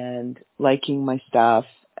and liking my stuff,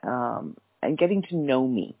 and getting to know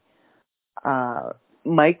me.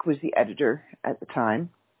 Mike was the editor at the time.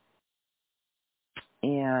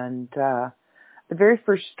 And the very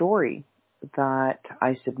first story that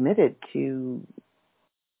I submitted to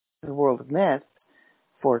the World of Myth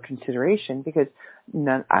for consideration, because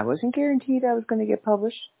I wasn't guaranteed I was going to get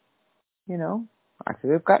published. You know, I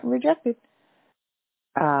could have gotten rejected.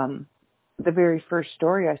 The very first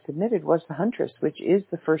story I submitted was The Huntress, which is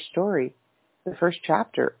the first story, the first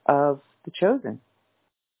chapter of The Chosen.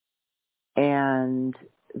 And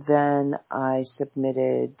then I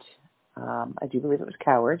submitted, I do believe it was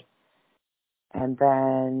Coward, and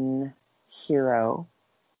then Hero,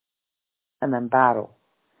 and then Battle.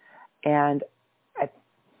 And I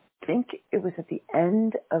think it was at the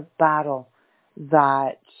end of Battle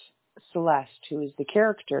that Celeste, who is the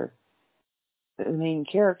main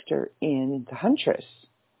character in The Huntress,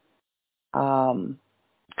 kind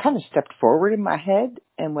of stepped forward in my head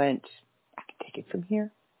and went, I can take it from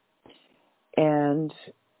here. And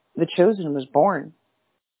The Chosen was born.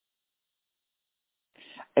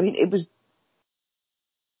 I mean, it was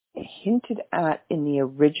hinted at in the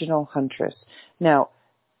original Huntress. Now,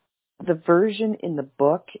 the version in the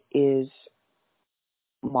book is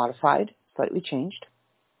modified, slightly changed,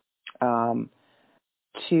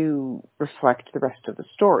 to reflect the rest of the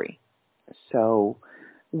story. So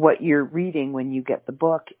what you're reading when you get the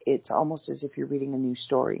book, it's almost as if you're reading a new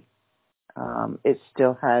story. It's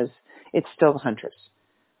still The Huntress.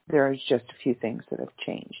 There's just a few things that have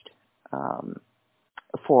changed,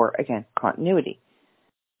 for, again, continuity.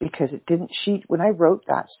 Because when I wrote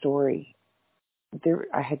that story,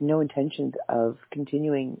 I had no intentions of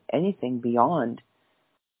continuing anything beyond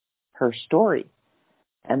her story.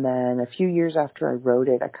 And then a few years after I wrote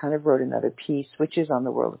it, I kind of wrote another piece, which is on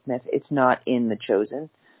the World of Myth. It's not in The Chosen,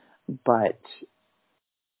 but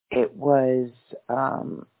it was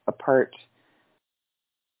apart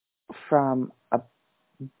from a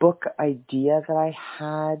book idea that I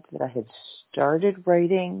had started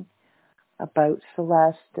writing about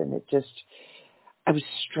Celeste, and I was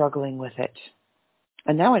struggling with it.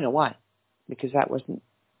 And now I know why, because that wasn't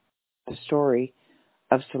the story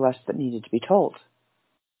of Celeste that needed to be told.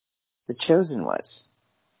 The Chosen was.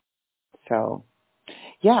 So,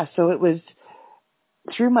 yeah, so it was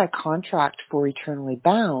through my contract for Eternally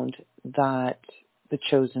Bound that The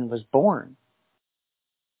Chosen was born.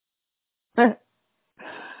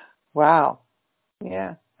 Wow.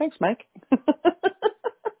 Yeah. Thanks, Mike.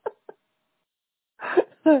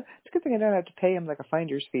 It's a good thing I don't have to pay him like a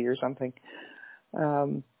finder's fee or something.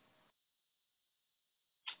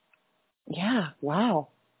 Yeah, wow.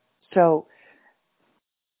 So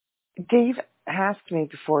Dave asked me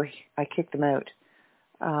before I kicked him out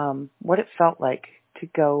what it felt like to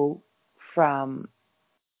go from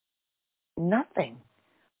nothing.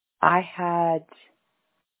 I had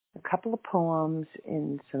a couple of poems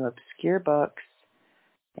in some obscure books,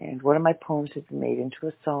 and one of my poems had been made into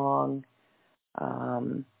a song.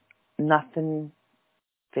 Nothing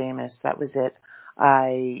famous. That was it.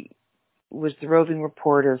 I was the roving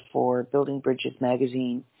reporter for Building Bridges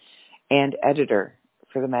magazine and editor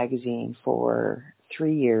for the magazine for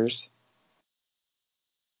 3 years.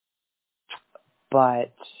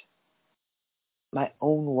 But my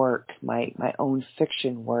own work, my own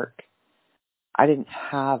fiction work, I didn't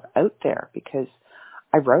have out there because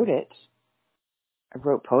I wrote it. I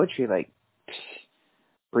wrote poetry like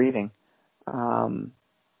breathing.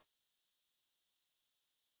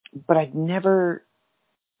 But I'd never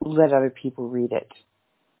let other people read it.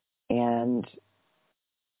 And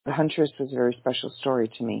The Huntress was a very special story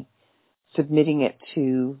to me. Submitting it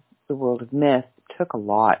to the World of Myth took a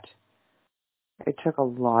lot. It took a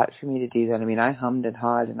lot for me to do that. I mean, I hummed and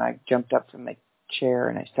hawed, and I jumped up from my chair,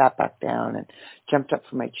 and I sat back down, and jumped up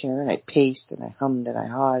from my chair, and I paced, and I hummed, and I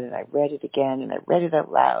hawed, and I read it again, and I read it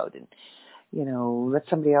out loud, and, you know, let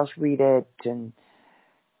somebody else read it, and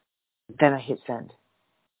then I hit send.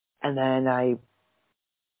 And then I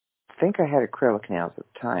think I had acrylic nails at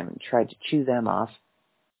the time and tried to chew them off.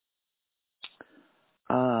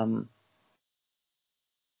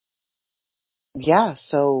 Yeah,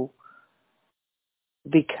 so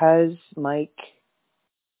because Mike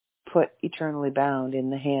put Eternally Bound in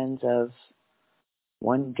the hands of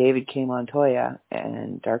one David K. Montoya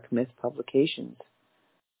and Dark Myth Publications,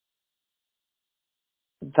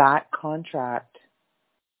 that contract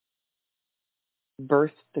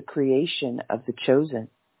birthed the creation of The Chosen.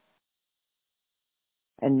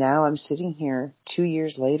 And now I'm sitting here 2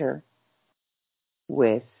 years later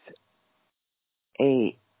with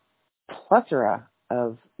a plethora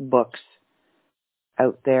of books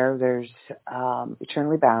out there. There's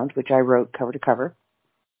Eternally Bound, which I wrote cover to cover.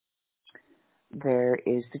 There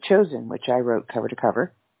is The Chosen, which I wrote cover to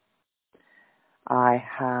cover. I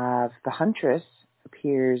have The Huntress,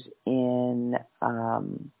 appears in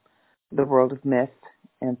The World of Myth,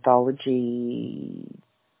 Anthology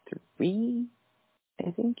 3,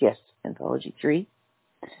 I think. Yes, Anthology 3.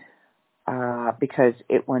 Because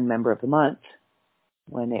it won Member of the Month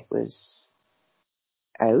when it was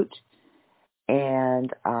out.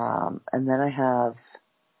 And then I have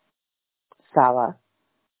Sala,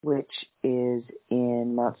 which is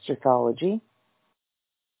in Monsterthology.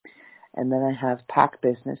 And then I have Pack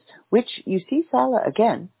Business, which you see Sala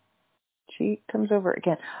again. She comes over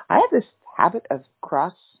again. I have this habit of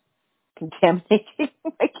cross-contaminating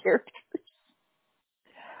my characters.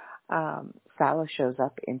 Sala shows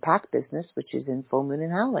up in Pack Business, which is in Full Moon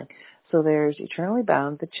and Howling. So there's Eternally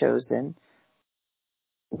Bound, The Chosen,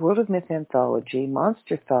 World of Myth Anthology,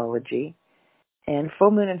 Monsterthology, and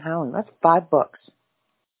Full Moon and Howling. That's 5 books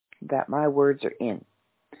that my words are in.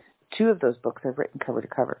 2 of those books I've written cover to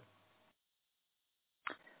cover.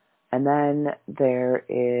 And then there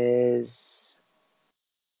is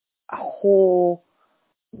a whole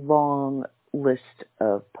long list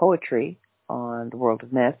of poetry on the World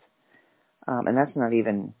of Myth. And that's not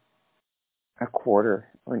even a quarter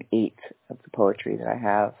or an eighth of the poetry that I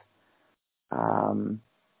have.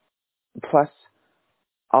 Plus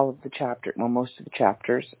all of the most of the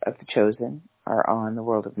chapters of The Chosen are on the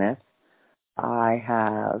World of Myth. I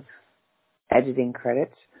have editing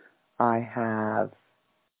credits. I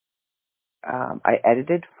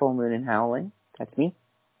edited Full Moon and Howling. That's me.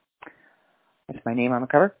 That's my name on the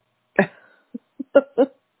cover.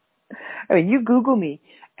 I mean, you Google me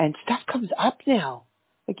and stuff comes up now.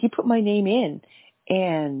 Like, you put my name in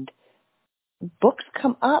and books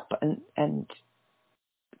come up and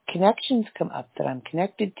connections come up that I'm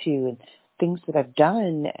connected to and things that I've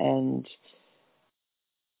done, and,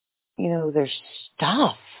 you know, there's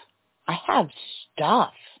stuff. I have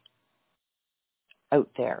stuff out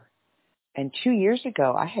there. And 2 years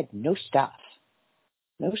ago, I had no stuff.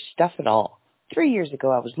 No stuff at all. 3 years ago,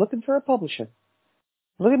 I was looking for a publisher.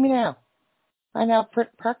 Look at me now. I now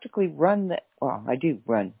practically run I do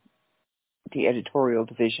run the editorial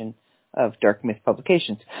division of Dark Myth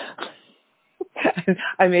Publications.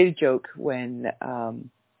 I made a joke when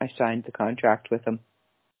I signed the contract with them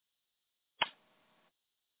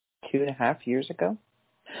 2.5 years ago.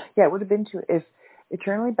 Yeah, it would have been if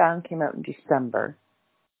Eternally Bound came out in December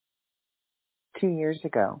 2 years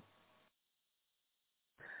ago,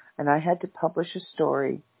 and I had to publish a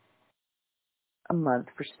story a month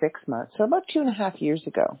for 6 months. So about 2.5 years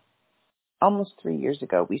ago, almost 3 years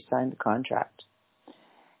ago, we signed the contract.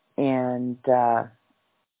 And I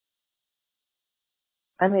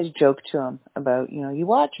made a joke to him about, you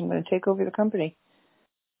watch, I'm going to take over the company.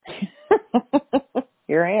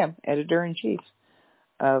 Here I am, editor-in-chief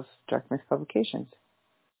of Dark Myth Publications.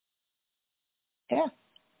 Yeah.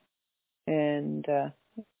 And,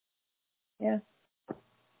 yeah.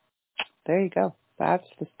 There you go. That's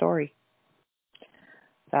the story.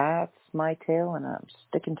 That's my tale, and I'm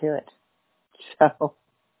sticking to it. So,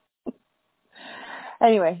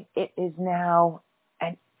 anyway, it is now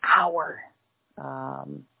an hour.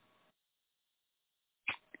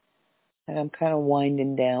 And I'm kind of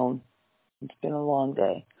winding down. It's been a long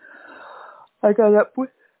day. I got up with...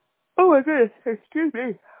 Oh my goodness, excuse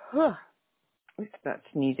me. It's not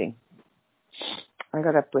sneezing. I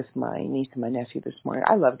got up with my niece and my nephew this morning.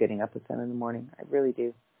 I love getting up with them in the morning. I really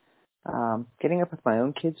do. Getting up with my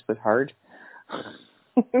own kids was hard.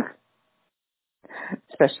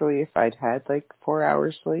 Especially if I'd had like 4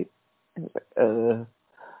 hours sleep. It was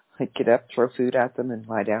like, I'd get up, throw food at them, and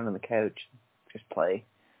lie down on the couch. just play.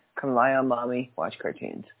 Come lie on mommy, watch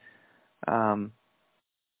cartoons. Now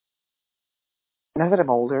that I'm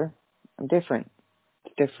older, I'm different.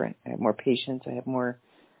 It's different. I have more patience. I have more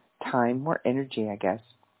time, more energy, I guess.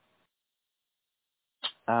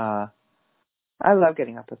 I love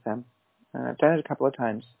getting up with them. I've done it a couple of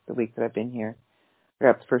times the week that I've been here. I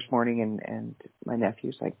got up the first morning and my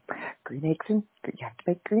nephew's like, green eggs, and you have to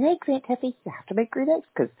make green eggs, Aunt Effie. You have to make green eggs.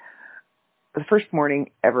 Because the first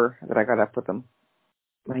morning ever that I got up with them,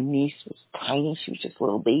 my niece was tiny. She was just a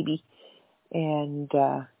little baby. And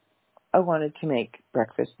I wanted to make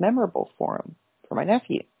breakfast memorable for him, for my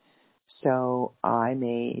nephew. So I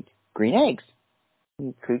made green eggs.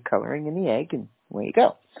 Food coloring in the egg, and away you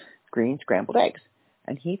go. Green scrambled eggs.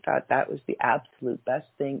 And he thought that was the absolute best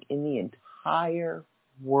thing in the entire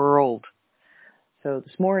world. So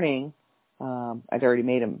this morning, I'd already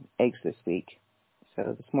made him eggs this week.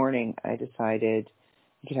 So this morning I decided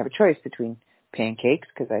you can have a choice between pancakes,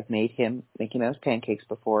 because I've made him Mickey Mouse pancakes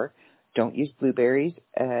before. Don't use blueberries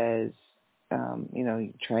as,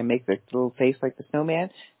 you try and make the little face like the snowman,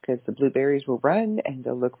 because the blueberries will run and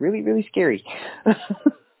they'll look really, really scary.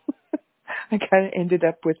 I kind of ended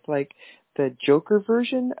up with like the Joker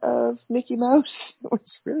version of Mickey Mouse. It was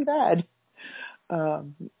really bad.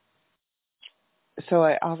 So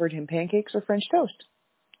I offered him pancakes or French toast.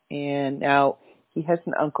 And now he has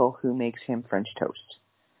an uncle who makes him French toast.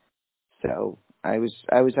 So I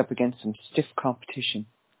was up against some stiff competition,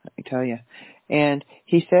 let me tell you. And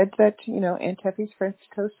he said that, Aunt Effie's French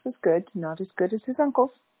toast was good, not as good as his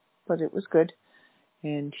uncle's, but it was good.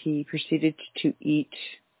 And he proceeded to eat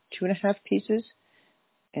 2.5 pieces,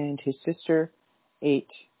 and his sister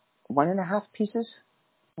ate 1.5 pieces.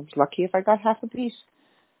 I was lucky if I got half a piece.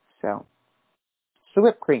 So it's the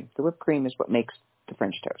whipped cream. The whipped cream is what makes the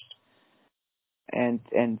French toast. And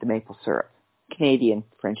the maple syrup. Canadian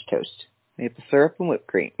French toast. Maple syrup and whipped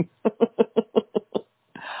cream.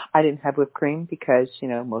 I didn't have whipped cream because,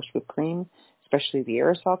 most whipped cream, especially the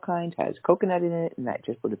aerosol kind, has coconut in it, and that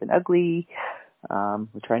just would have been ugly. We're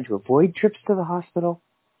trying to avoid trips to the hospital.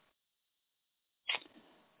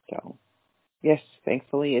 So, yes,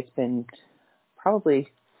 thankfully it's been probably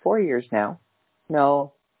 4 years now.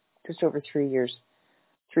 No, just over 3 years.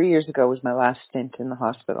 3 years ago was my last stint in the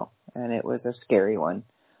hospital, and it was a scary one.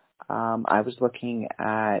 I was looking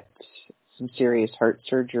at some serious heart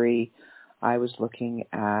surgery. I was looking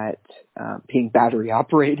at being battery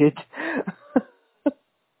operated.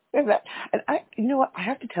 and you know what? I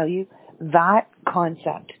have to tell you, that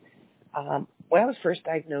concept, when I was first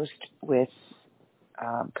diagnosed with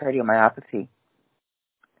cardiomyopathy,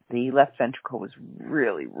 the left ventricle was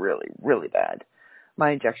really, really, really bad.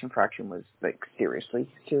 My ejection fraction was like seriously,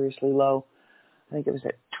 seriously low. I think it was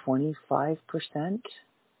at 25%,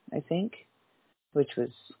 I think, which was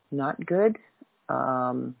not good.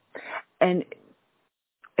 And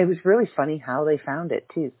it was really funny how they found it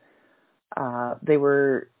too. It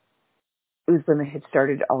was when they had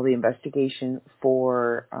started all the investigation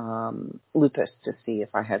for lupus to see if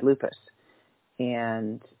I had lupus.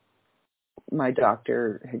 And my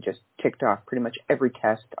doctor had just ticked off pretty much every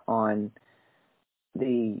test on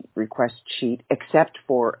the request sheet except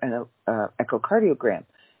for an echocardiogram.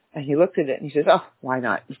 And he looked at it and he says, oh, why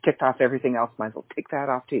not? You've ticked off everything else. Might as well tick that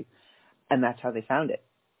off too. And that's how they found it.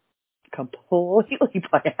 Completely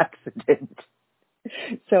by accident.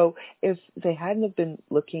 So if they hadn't have been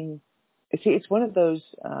looking, see, it's one of those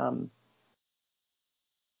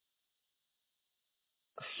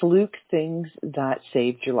fluke things that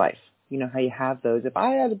saved your life. You know how you have those. If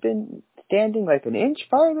I had been standing like an inch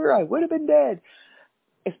farther, I would have been dead.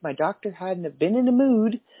 If my doctor hadn't have been in a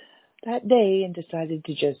mood that day and decided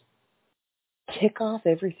to just tick off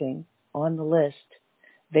everything on the list,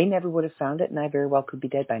 they never would have found it, and I very well could be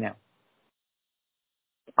dead by now.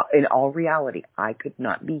 In all reality, I could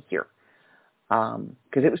not be here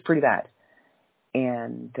because it was pretty bad.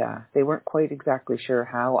 And they weren't quite exactly sure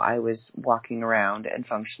how I was walking around and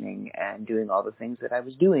functioning and doing all the things that I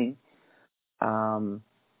was doing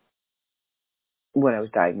when I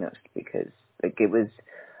was diagnosed, because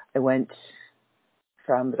I went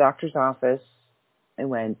from the doctor's office, I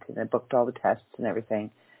went and I booked all the tests and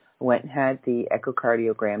everything. I went and had the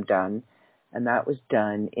echocardiogram done, and that was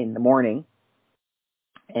done in the morning.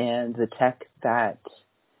 And the tech that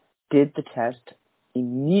did the test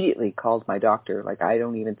immediately called my doctor. Like, I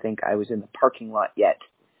don't even think I was in the parking lot yet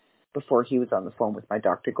before he was on the phone with my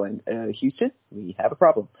doctor going, Houston, we have a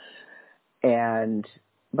problem. And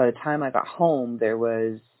by the time I got home, there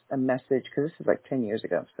was a message, because this is like 10 years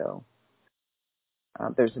ago, so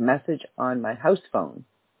there's a message on my house phone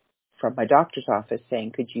from my doctor's office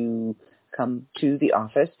saying, could you come to the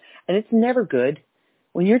office. And it's never good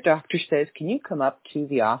when your doctor says, can you come up to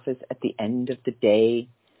the office at the end of the day?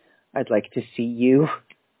 I'd like to see you.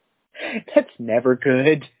 That's never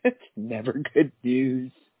good. It's never good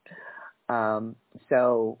news.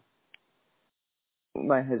 So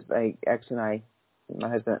my husband, my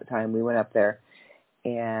husband at the time, we went up there,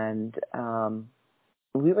 and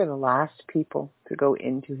we were the last people to go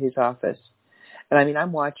into his office. And I mean,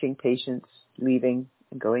 I'm watching patients leaving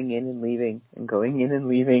and going in and leaving and going in and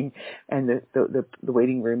leaving, and the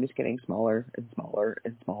waiting room is getting smaller and smaller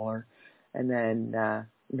and smaller. And then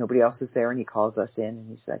nobody else is there, and he calls us in, and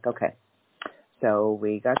he's like, okay, so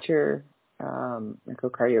we got your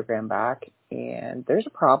echocardiogram back, and there's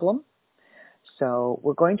a problem. So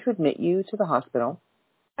we're going to admit you to the hospital.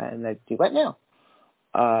 And I do what now?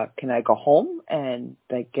 Can I go home and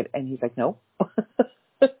and he's like, no.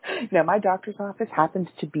 Now my doctor's office happens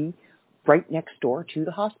to be right next door to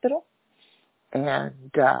the hospital.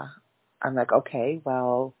 And, I'm like, okay,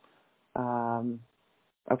 well,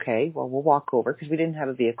 we'll walk over, because we didn't have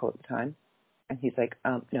a vehicle at the time. And he's like,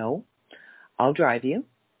 no, I'll drive you.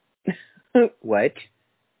 What?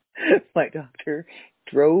 My doctor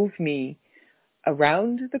drove me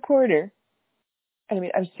around the corner. I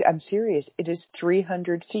mean, I'm serious. It is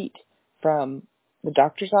 300 feet from the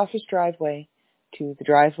doctor's office driveway to the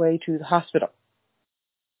driveway to the hospital.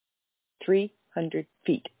 300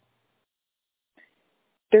 feet.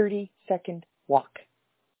 30-second walk.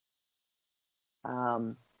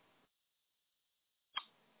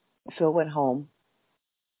 Phil went home,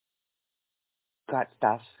 got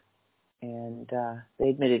stuff, and they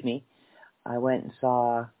admitted me. I went and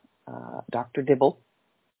saw Dr. Dibble.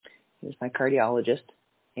 He was my cardiologist,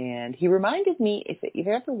 and he reminded me, if you've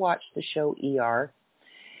ever watched the show ER,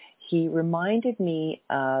 he reminded me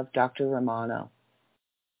of Dr. Romano.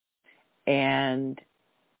 And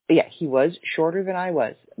yeah, he was shorter than I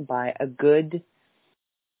was by a good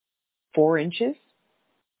 4 inches,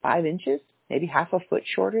 5 inches, maybe half a foot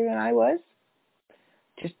shorter than I was.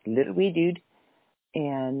 Just a little wee dude.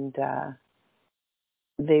 And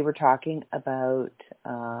they were talking about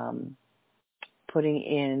putting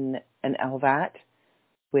in an LVAD,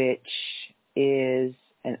 which is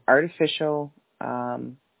an artificial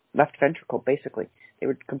left ventricle, basically. They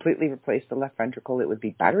would completely replace the left ventricle. It would be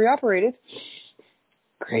battery operated.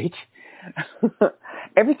 Great.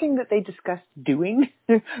 Everything that they discussed doing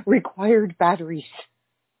required batteries.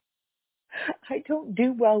 I don't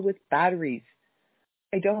do well with batteries.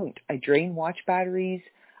 I don't. I drain watch batteries,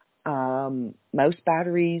 mouse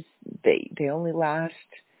batteries. They only last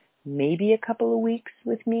maybe a couple of weeks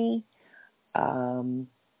with me.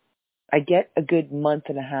 I get a good month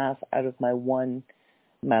and a half out of my one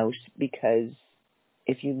mouse, because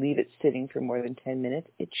if you leave it sitting for more than 10 minutes,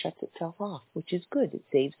 it shuts itself off, which is good. It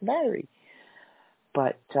saves the battery.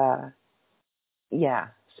 But, yeah.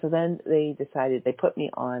 So then they decided, they put me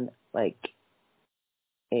on like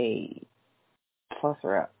a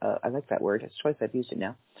plethora, I like that word, it's twice I've used it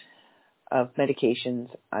now, of medications.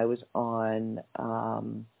 I was on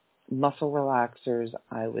muscle relaxers.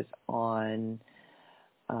 I was on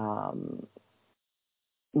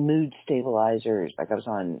mood stabilizers. Like I was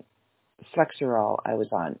on Flexerol. I was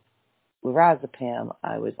on Lorazepam.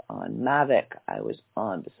 I was on Mavic. I was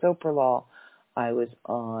on Bisoprolol. I was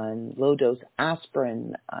on low-dose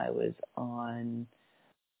aspirin. I was on,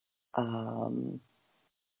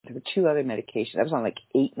 there were 2 other medications. I was on like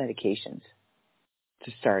 8 medications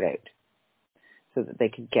to start out, so that they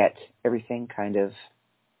could get everything kind of,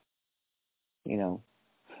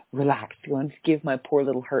 relaxed. I wanted to give my poor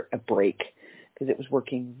little heart a break, because it was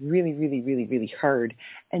working really, really, really, really hard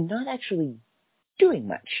and not actually doing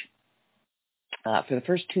much. For the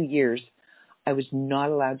first 2 years, I was not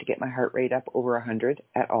allowed to get my heart rate up over 100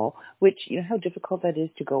 at all, which, you know how difficult that is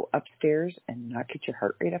to go upstairs and not get your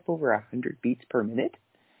heart rate up over 100 beats per minute?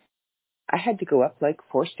 I had to go up like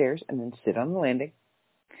 4 stairs and then sit on the landing,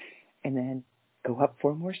 and then go up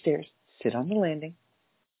 4 more stairs, sit on the landing,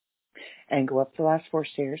 and go up the last 4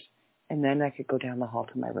 stairs, and then I could go down the hall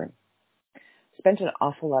to my room. Spent an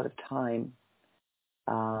awful lot of time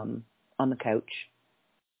on the couch,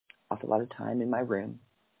 awful lot of time in my room,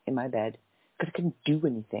 in my bed, because I couldn't do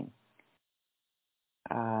anything.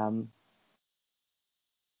 That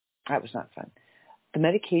was not fun. The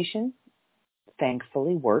medication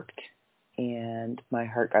thankfully worked, and my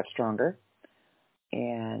heart got stronger,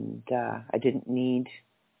 and I didn't need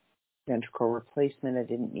ventricle replacement. I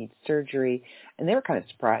didn't need surgery, and they were kind of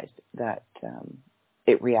surprised that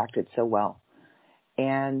it reacted so well.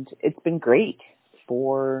 And it's been great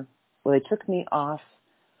they took me off.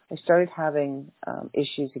 I started having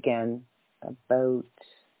issues again about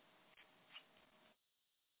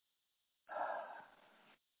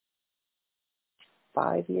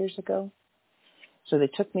 5 years ago. So they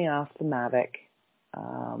took me off the Mavic,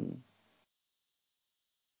 and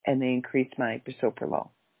they increased my bisoprolol.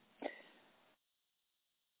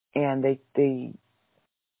 And they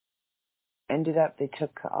ended up, they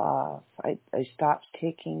took off, I stopped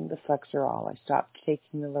taking the Flexerol, I stopped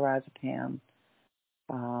taking the Lorazepam,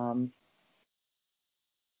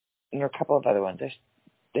 a couple of other ones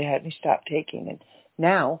they had me stop taking, and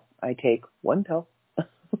now I take one pill.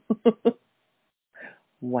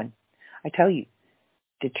 One. I tell you,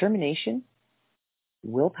 determination,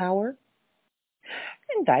 willpower,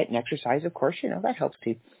 and diet and exercise, of course, that helps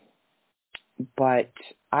too. But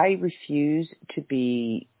I refuse to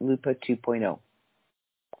be Lupa 2.0.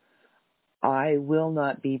 I will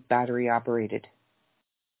not be battery operated.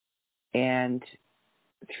 And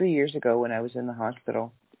 3 years ago when I was in the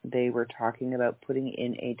hospital, they were talking about putting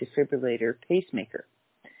in a defibrillator pacemaker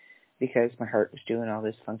because my heart was doing all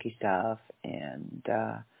this funky stuff, and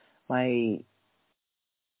it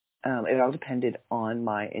all depended on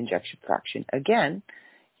my injection fraction. Again,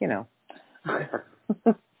 it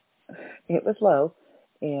was low,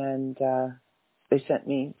 and they sent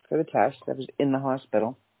me for the test. I was in the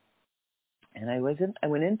hospital, and I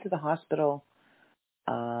went into the hospital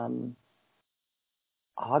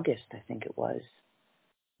August, I think it was.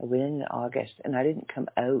 I went in August, and I didn't come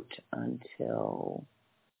out until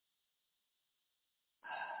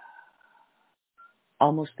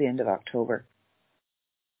almost the end of October.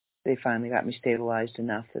 They finally got me stabilized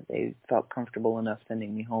enough that they felt comfortable enough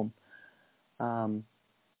sending me home. I'm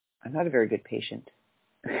not a very good patient.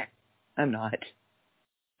 I'm not.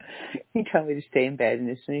 You tell me to stay in bed, and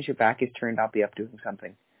as soon as your back is turned, I'll be up doing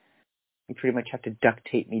something. You pretty much have to duct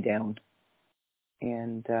tape me down.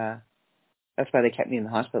 And that's why they kept me in the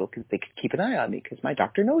hospital, because they could keep an eye on me, because my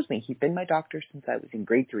doctor knows me. He's been my doctor since I was in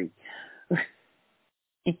grade 3.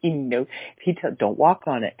 He tells, don't walk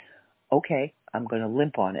on it. Okay, I'm going to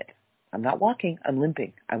limp on it. I'm not walking, I'm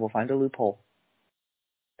limping. I will find a loophole.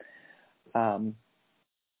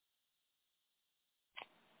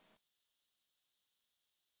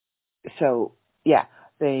 So, yeah,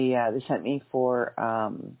 they sent me for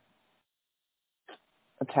a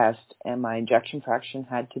test, and my injection fraction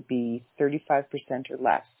had to be 35% or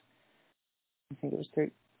less. I think it was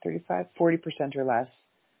 40% or less.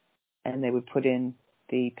 And they would put in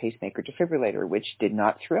the pacemaker defibrillator, which did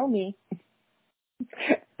not thrill me.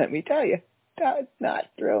 Let me tell you, does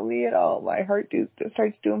not thrill me at all. My heart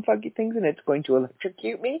starts doing funky things, and it's going to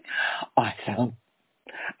electrocute me. Awesome.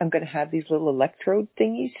 I'm going to have these little electrode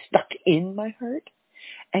thingies stuck in my heart.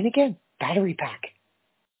 And again, battery pack.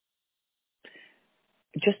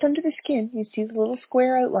 Just under the skin, you see the little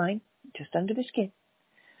square outline, just under the skin,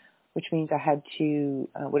 which means I had to,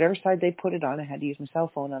 whatever side they put it on, I had to use my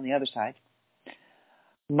cell phone on the other side.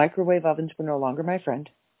 Microwave ovens were no longer my friend.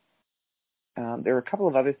 There were a couple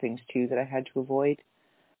of other things, too, that I had to avoid.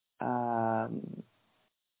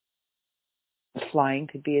 Flying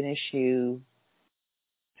could be an issue.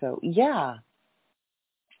 So, yeah.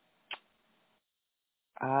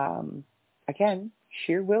 Again,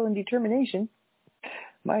 sheer will and determination.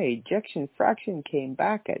 My ejection fraction came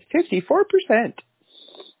back at 54%.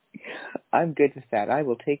 I'm good with that. I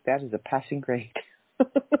will take that as a passing grade.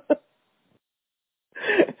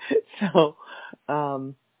 So,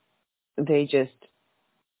 they just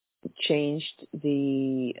changed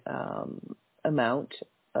the amount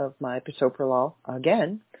of my bisoprolol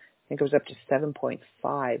again. I think it was up to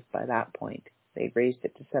 7.5 by that point. They raised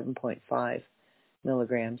it to 7.5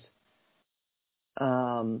 milligrams.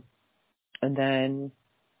 And then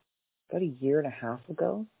about a year and a half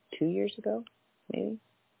ago, 2 years ago, maybe.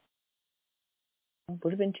 It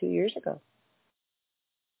would have been 2 years ago.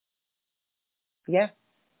 Yeah,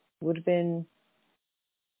 would have been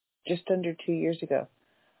just under 2 years ago.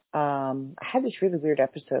 I had this really weird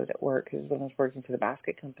episode at work. It was when I was working for the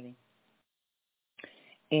basket company.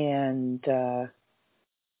 And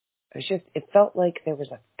it felt like there was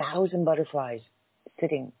 1,000 butterflies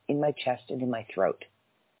sitting in my chest and in my throat.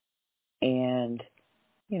 And,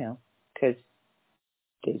 because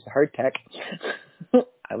Dave's a hard tech,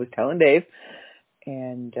 I was telling Dave,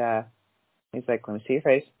 and he's like, let me see your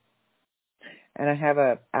face. And I have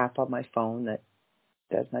a app on my phone that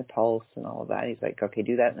does my pulse and all of that. He's like, okay,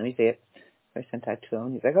 do that. Let me see it. So I sent that to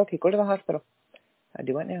him. He's like, okay, go to the hospital. I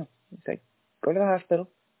do it now. He's like, go to the hospital.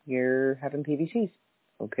 You're having PVCs.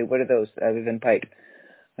 Okay, what are those other than pipe?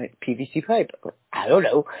 Like, PVC pipe. I don't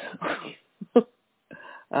know.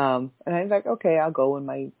 And I'm like, okay, I'll go when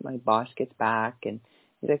my boss gets back. And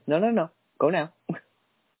he's like, no, go now.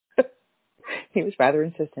 He was rather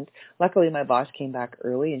insistent. Luckily, my boss came back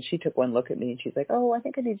early, and she took one look at me, and she's like, oh, I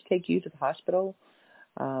think I need to take you to the hospital.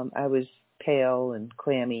 I was pale and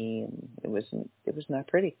clammy, and it was not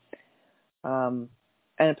pretty. And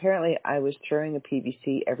apparently I was throwing a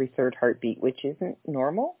PVC every third heartbeat, which isn't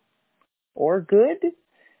normal or good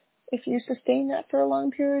if you sustain that for a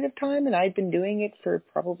long period of time. And I'd been doing it for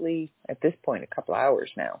probably, at this point, a couple of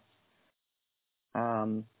hours now.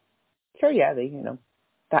 So yeah,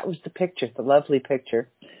 that was the picture, the lovely picture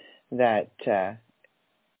that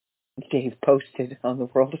Dave posted on the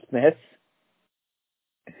World of Myths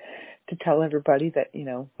to tell everybody that,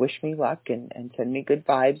 wish me luck and send me good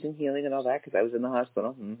vibes and healing and all that, because I was in the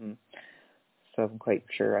hospital. Mm-hmm. So I'm quite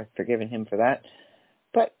sure I've forgiven him for that.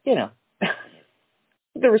 But,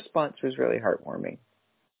 the response was really heartwarming.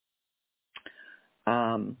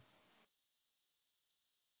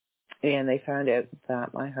 And they found out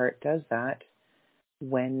that my heart does that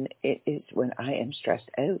when I am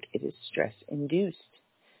stressed out. It is stress induced.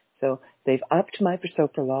 So they've upped my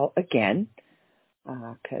bisoprolol again,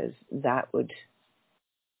 because that would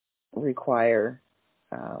require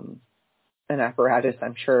an apparatus,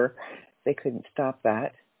 I'm sure. They couldn't stop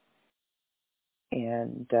that.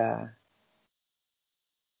 And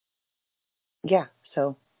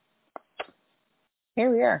so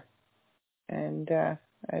here we are. And I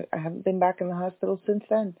haven't been back in the hospital since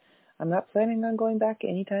then. I'm not planning on going back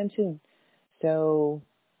anytime soon. So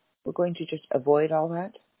we're going to just avoid all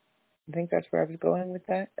that. I think that's where I was going with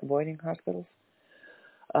that, avoiding hospitals.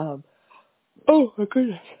 Oh my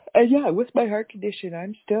goodness. And yeah, with my heart condition,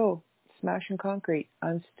 I'm still smashing concrete.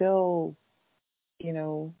 I'm still,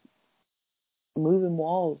 moving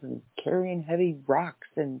walls and carrying heavy rocks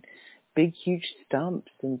and big, huge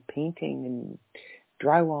stumps and painting and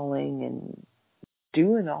drywalling and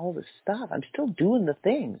doing all the stuff. I'm still doing the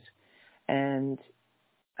things, and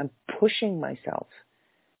I'm pushing myself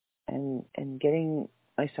and getting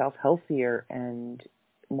myself healthier and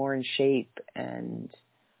more in shape and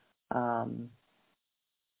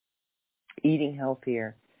eating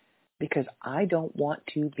healthier, because I don't want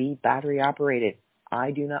to be battery operated.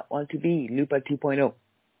 I do not want to be Lupa 2.0.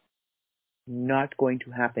 Not going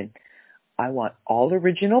to happen. I want all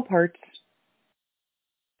original parts.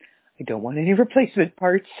 I don't want any replacement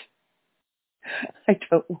parts. I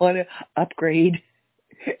don't want to upgrade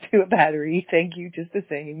to a battery. Thank you, just the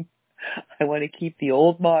same. I want to keep the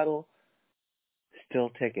old model still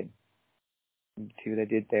ticking. See what I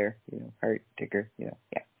did there? Heart ticker, yeah.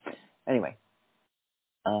 Anyway.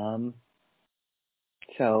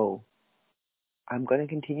 So I'm going to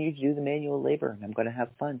continue to do the manual labor, and I'm going to have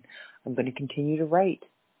fun. I'm going to continue to write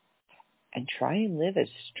and try and live as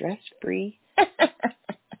stress-free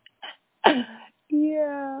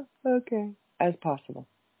as possible.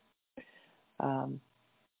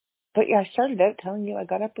 But yeah, I started out telling you I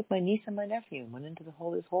got up with my niece and my nephew and went into this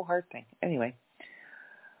whole heart thing. Anyway.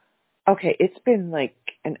 Okay, it's been like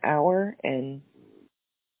an hour and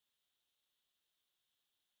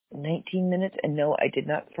 19 minutes, and no, I did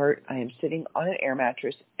not fart. I am sitting on an air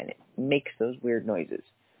mattress, and it makes those weird noises.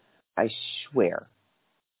 I swear.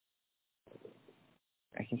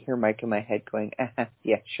 I can hear Mike in my head going,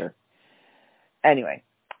 yeah, sure. Anyway,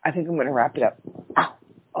 I think I'm going to wrap it up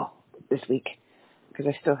this week, because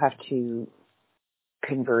I still have to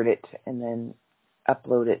convert it and then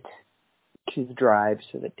upload it to the drive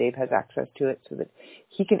so that Dave has access to it, so that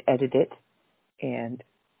he can edit it and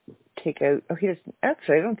take out, he doesn't,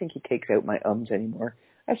 actually, I don't think he takes out my ums anymore.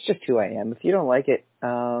 That's just who I am. If you don't like it,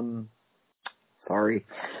 sorry.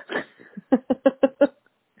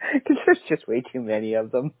 Because there's just way too many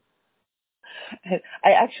of them. And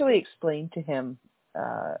I actually explained to him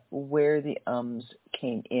where the ums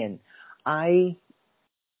came in. All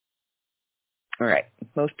right,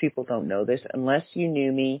 most people don't know this. Unless you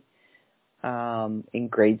knew me in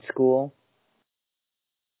grade school,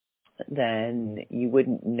 then you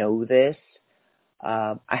wouldn't know this.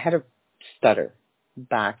 I had a stutter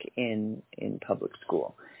back in public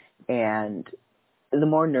school. And the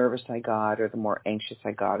more nervous I got, or the more anxious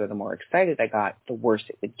I got, or the more excited I got, the worse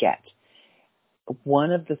it would get.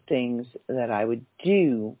 One of the things that I would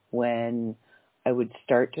do when I would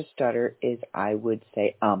start to stutter is I would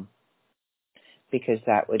say, because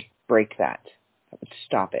that would break that. That would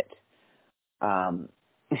stop it. And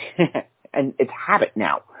it's habit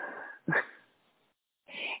now.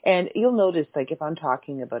 And you'll notice, like, if I'm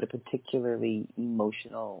talking about a particularly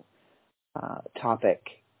emotional topic,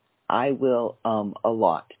 I will a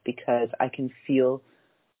lot, because I can feel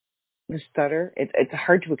the stutter. It's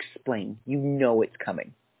hard to explain. You know it's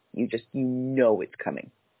coming. You know it's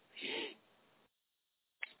coming.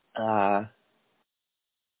 So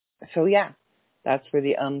yeah, that's where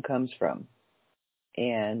the comes from.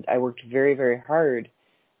 And I worked very, very hard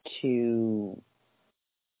to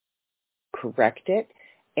correct it.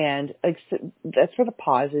 And that's where the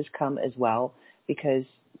pauses come as well, because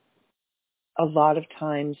a lot of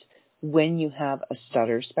times when you have a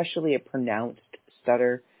stutter, especially a pronounced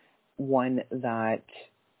stutter, one that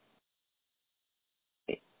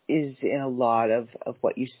is in a lot of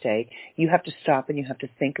what you say, you have to stop and you have to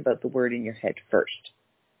think about the word in your head first.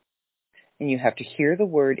 And you have to hear the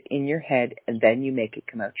word in your head and then you make it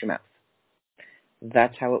come out your mouth.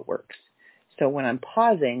 That's how it works. So when I'm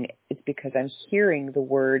pausing, it's because I'm hearing the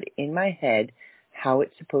word in my head, how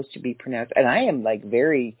it's supposed to be pronounced. And I am like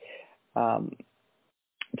very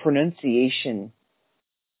pronunciation.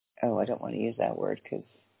 Oh, I don't want to use that word because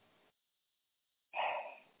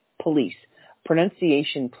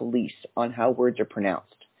pronunciation police on how words are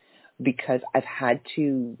pronounced, because I've had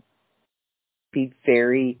to be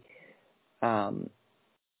very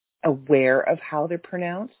aware of how they're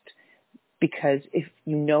pronounced, because if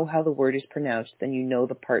you know how the word is pronounced, then you know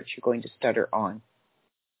the parts you're going to stutter on.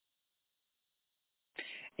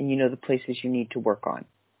 And you know the places you need to work on.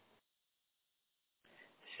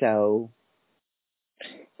 So,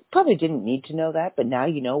 probably didn't need to know that, but now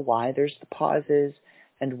you know why there's the pauses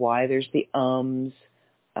and why there's the ums.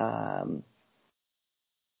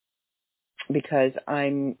 Because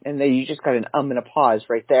and then you just got an and a pause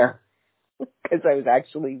right there. Because I was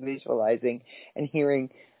actually visualizing and hearing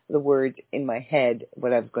the words in my head,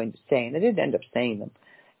 what I was going to say, and I didn't end up saying them.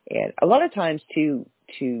 And a lot of times to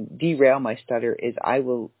derail my stutter is I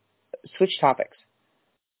will switch topics.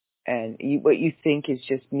 And what you think is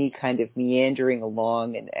just me kind of meandering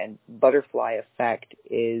along and butterfly effect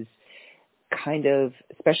is kind of,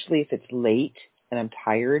 especially if it's late and I'm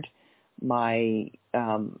tired, my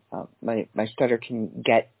stutter can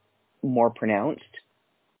get more pronounced.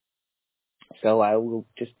 So I will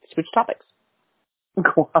just switch topics and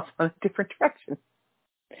go off on a different direction.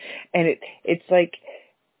 And it's like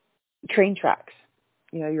train tracks.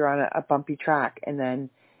 You know, you're on a bumpy track and then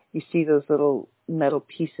you see those little metal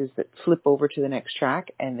pieces that flip over to the next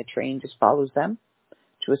track and the train just follows them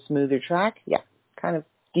to a smoother track. Yeah, kind of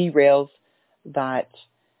derails that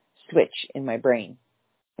switch in my brain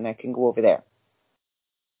and I can go over there.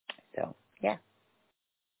 So, yeah.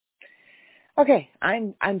 Okay,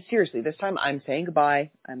 I'm seriously, this time I'm saying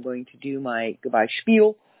goodbye. I'm going to do my goodbye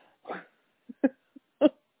spiel.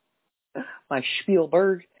 My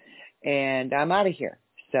Spielberg, and I'm out of here.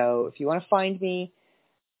 So if you want to find me,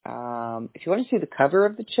 if you want to see the cover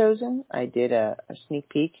of The Chosen, I did a sneak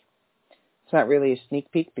peek. It's not really a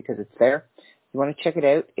sneak peek because it's there. If you want to check it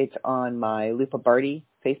out, it's on my Lupa Barty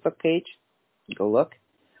Facebook page. Go look.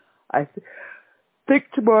 I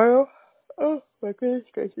think tomorrow, oh my goodness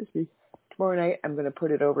gracious me. Tomorrow night I'm going to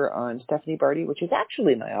put it over on Stephanie Barty, which is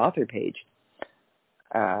actually my author page.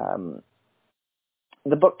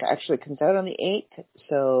 The book actually comes out on the 8th,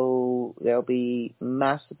 so there'll be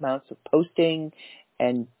massive amounts of posting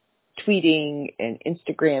and tweeting and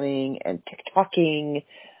Instagramming and TikToking.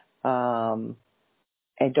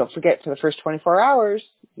 And don't forget, for the first 24 hours,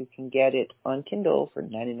 you can get it on Kindle for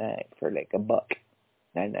like $1,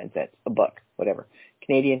 99 cents, $1, whatever.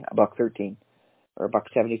 Canadian, $1.13 or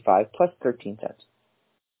 $1.75 plus 13 cents.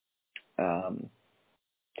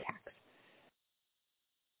 Tax.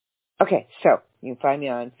 Okay, so you can find me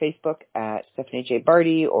on Facebook at Stephanie J.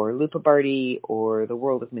 Barty or Lupa Barty or The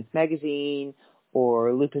World of Myth Magazine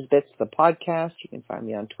or Lupa's Bits, the podcast. You can find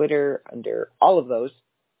me on Twitter under all of those,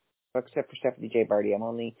 except for Stephanie J. Barty. I'm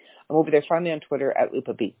over there. Find me on Twitter at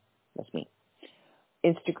Lupa B. That's me.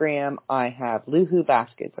 Instagram, I have Luhu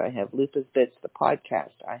Baskets. I have Lupa's Bits, the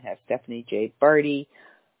podcast. I have Stephanie J. Barty,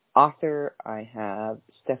 author. I have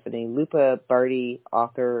Stephanie Lupa Barty,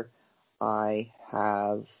 author.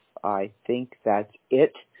 I think that's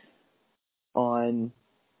it on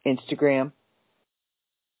Instagram.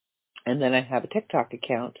 And then I have a TikTok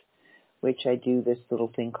account, which I do this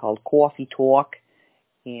little thing called Coffee Talk.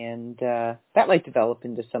 And that might develop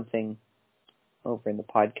into something over in the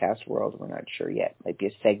podcast world. We're not sure yet. Might be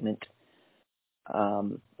a segment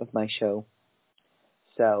of my show.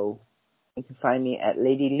 So you can find me at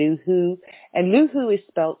Lady Luhu. And Luhu is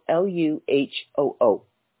spelled Luhoo.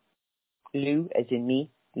 Lu as in me,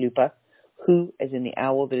 Lupa. Who as in the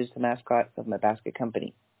owl that is the mascot of my basket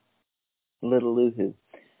company. Little Luhu.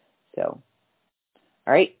 So,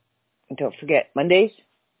 all right. And don't forget, Mondays,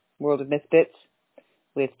 World of Myth Bits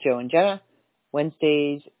with Joe and Jenna.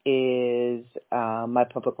 Wednesdays is My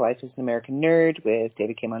Public Life as an American Nerd with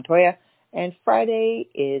David K. Montoya. And Friday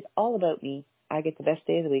is all about me. I get the best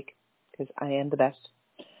day of the week because I am the best.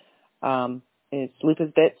 It's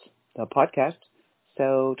Lupa's Bits, the podcast.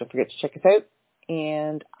 So don't forget to check us out.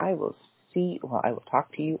 And I will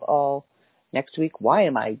talk to you all next week. Why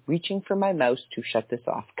am I reaching for my mouse to shut this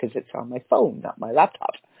off? Because it's on my phone, not my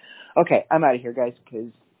laptop. Okay, I'm out of here, guys,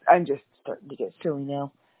 because I'm just starting to get silly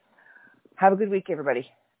now. Have a good week, everybody.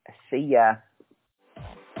 See ya.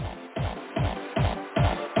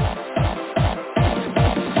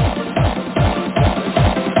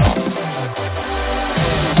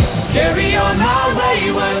 Carry on my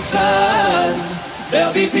wayward son.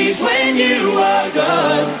 There'll be peace when you are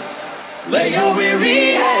gone. Lay your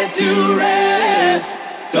weary head to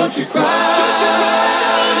rest. Don't you cry.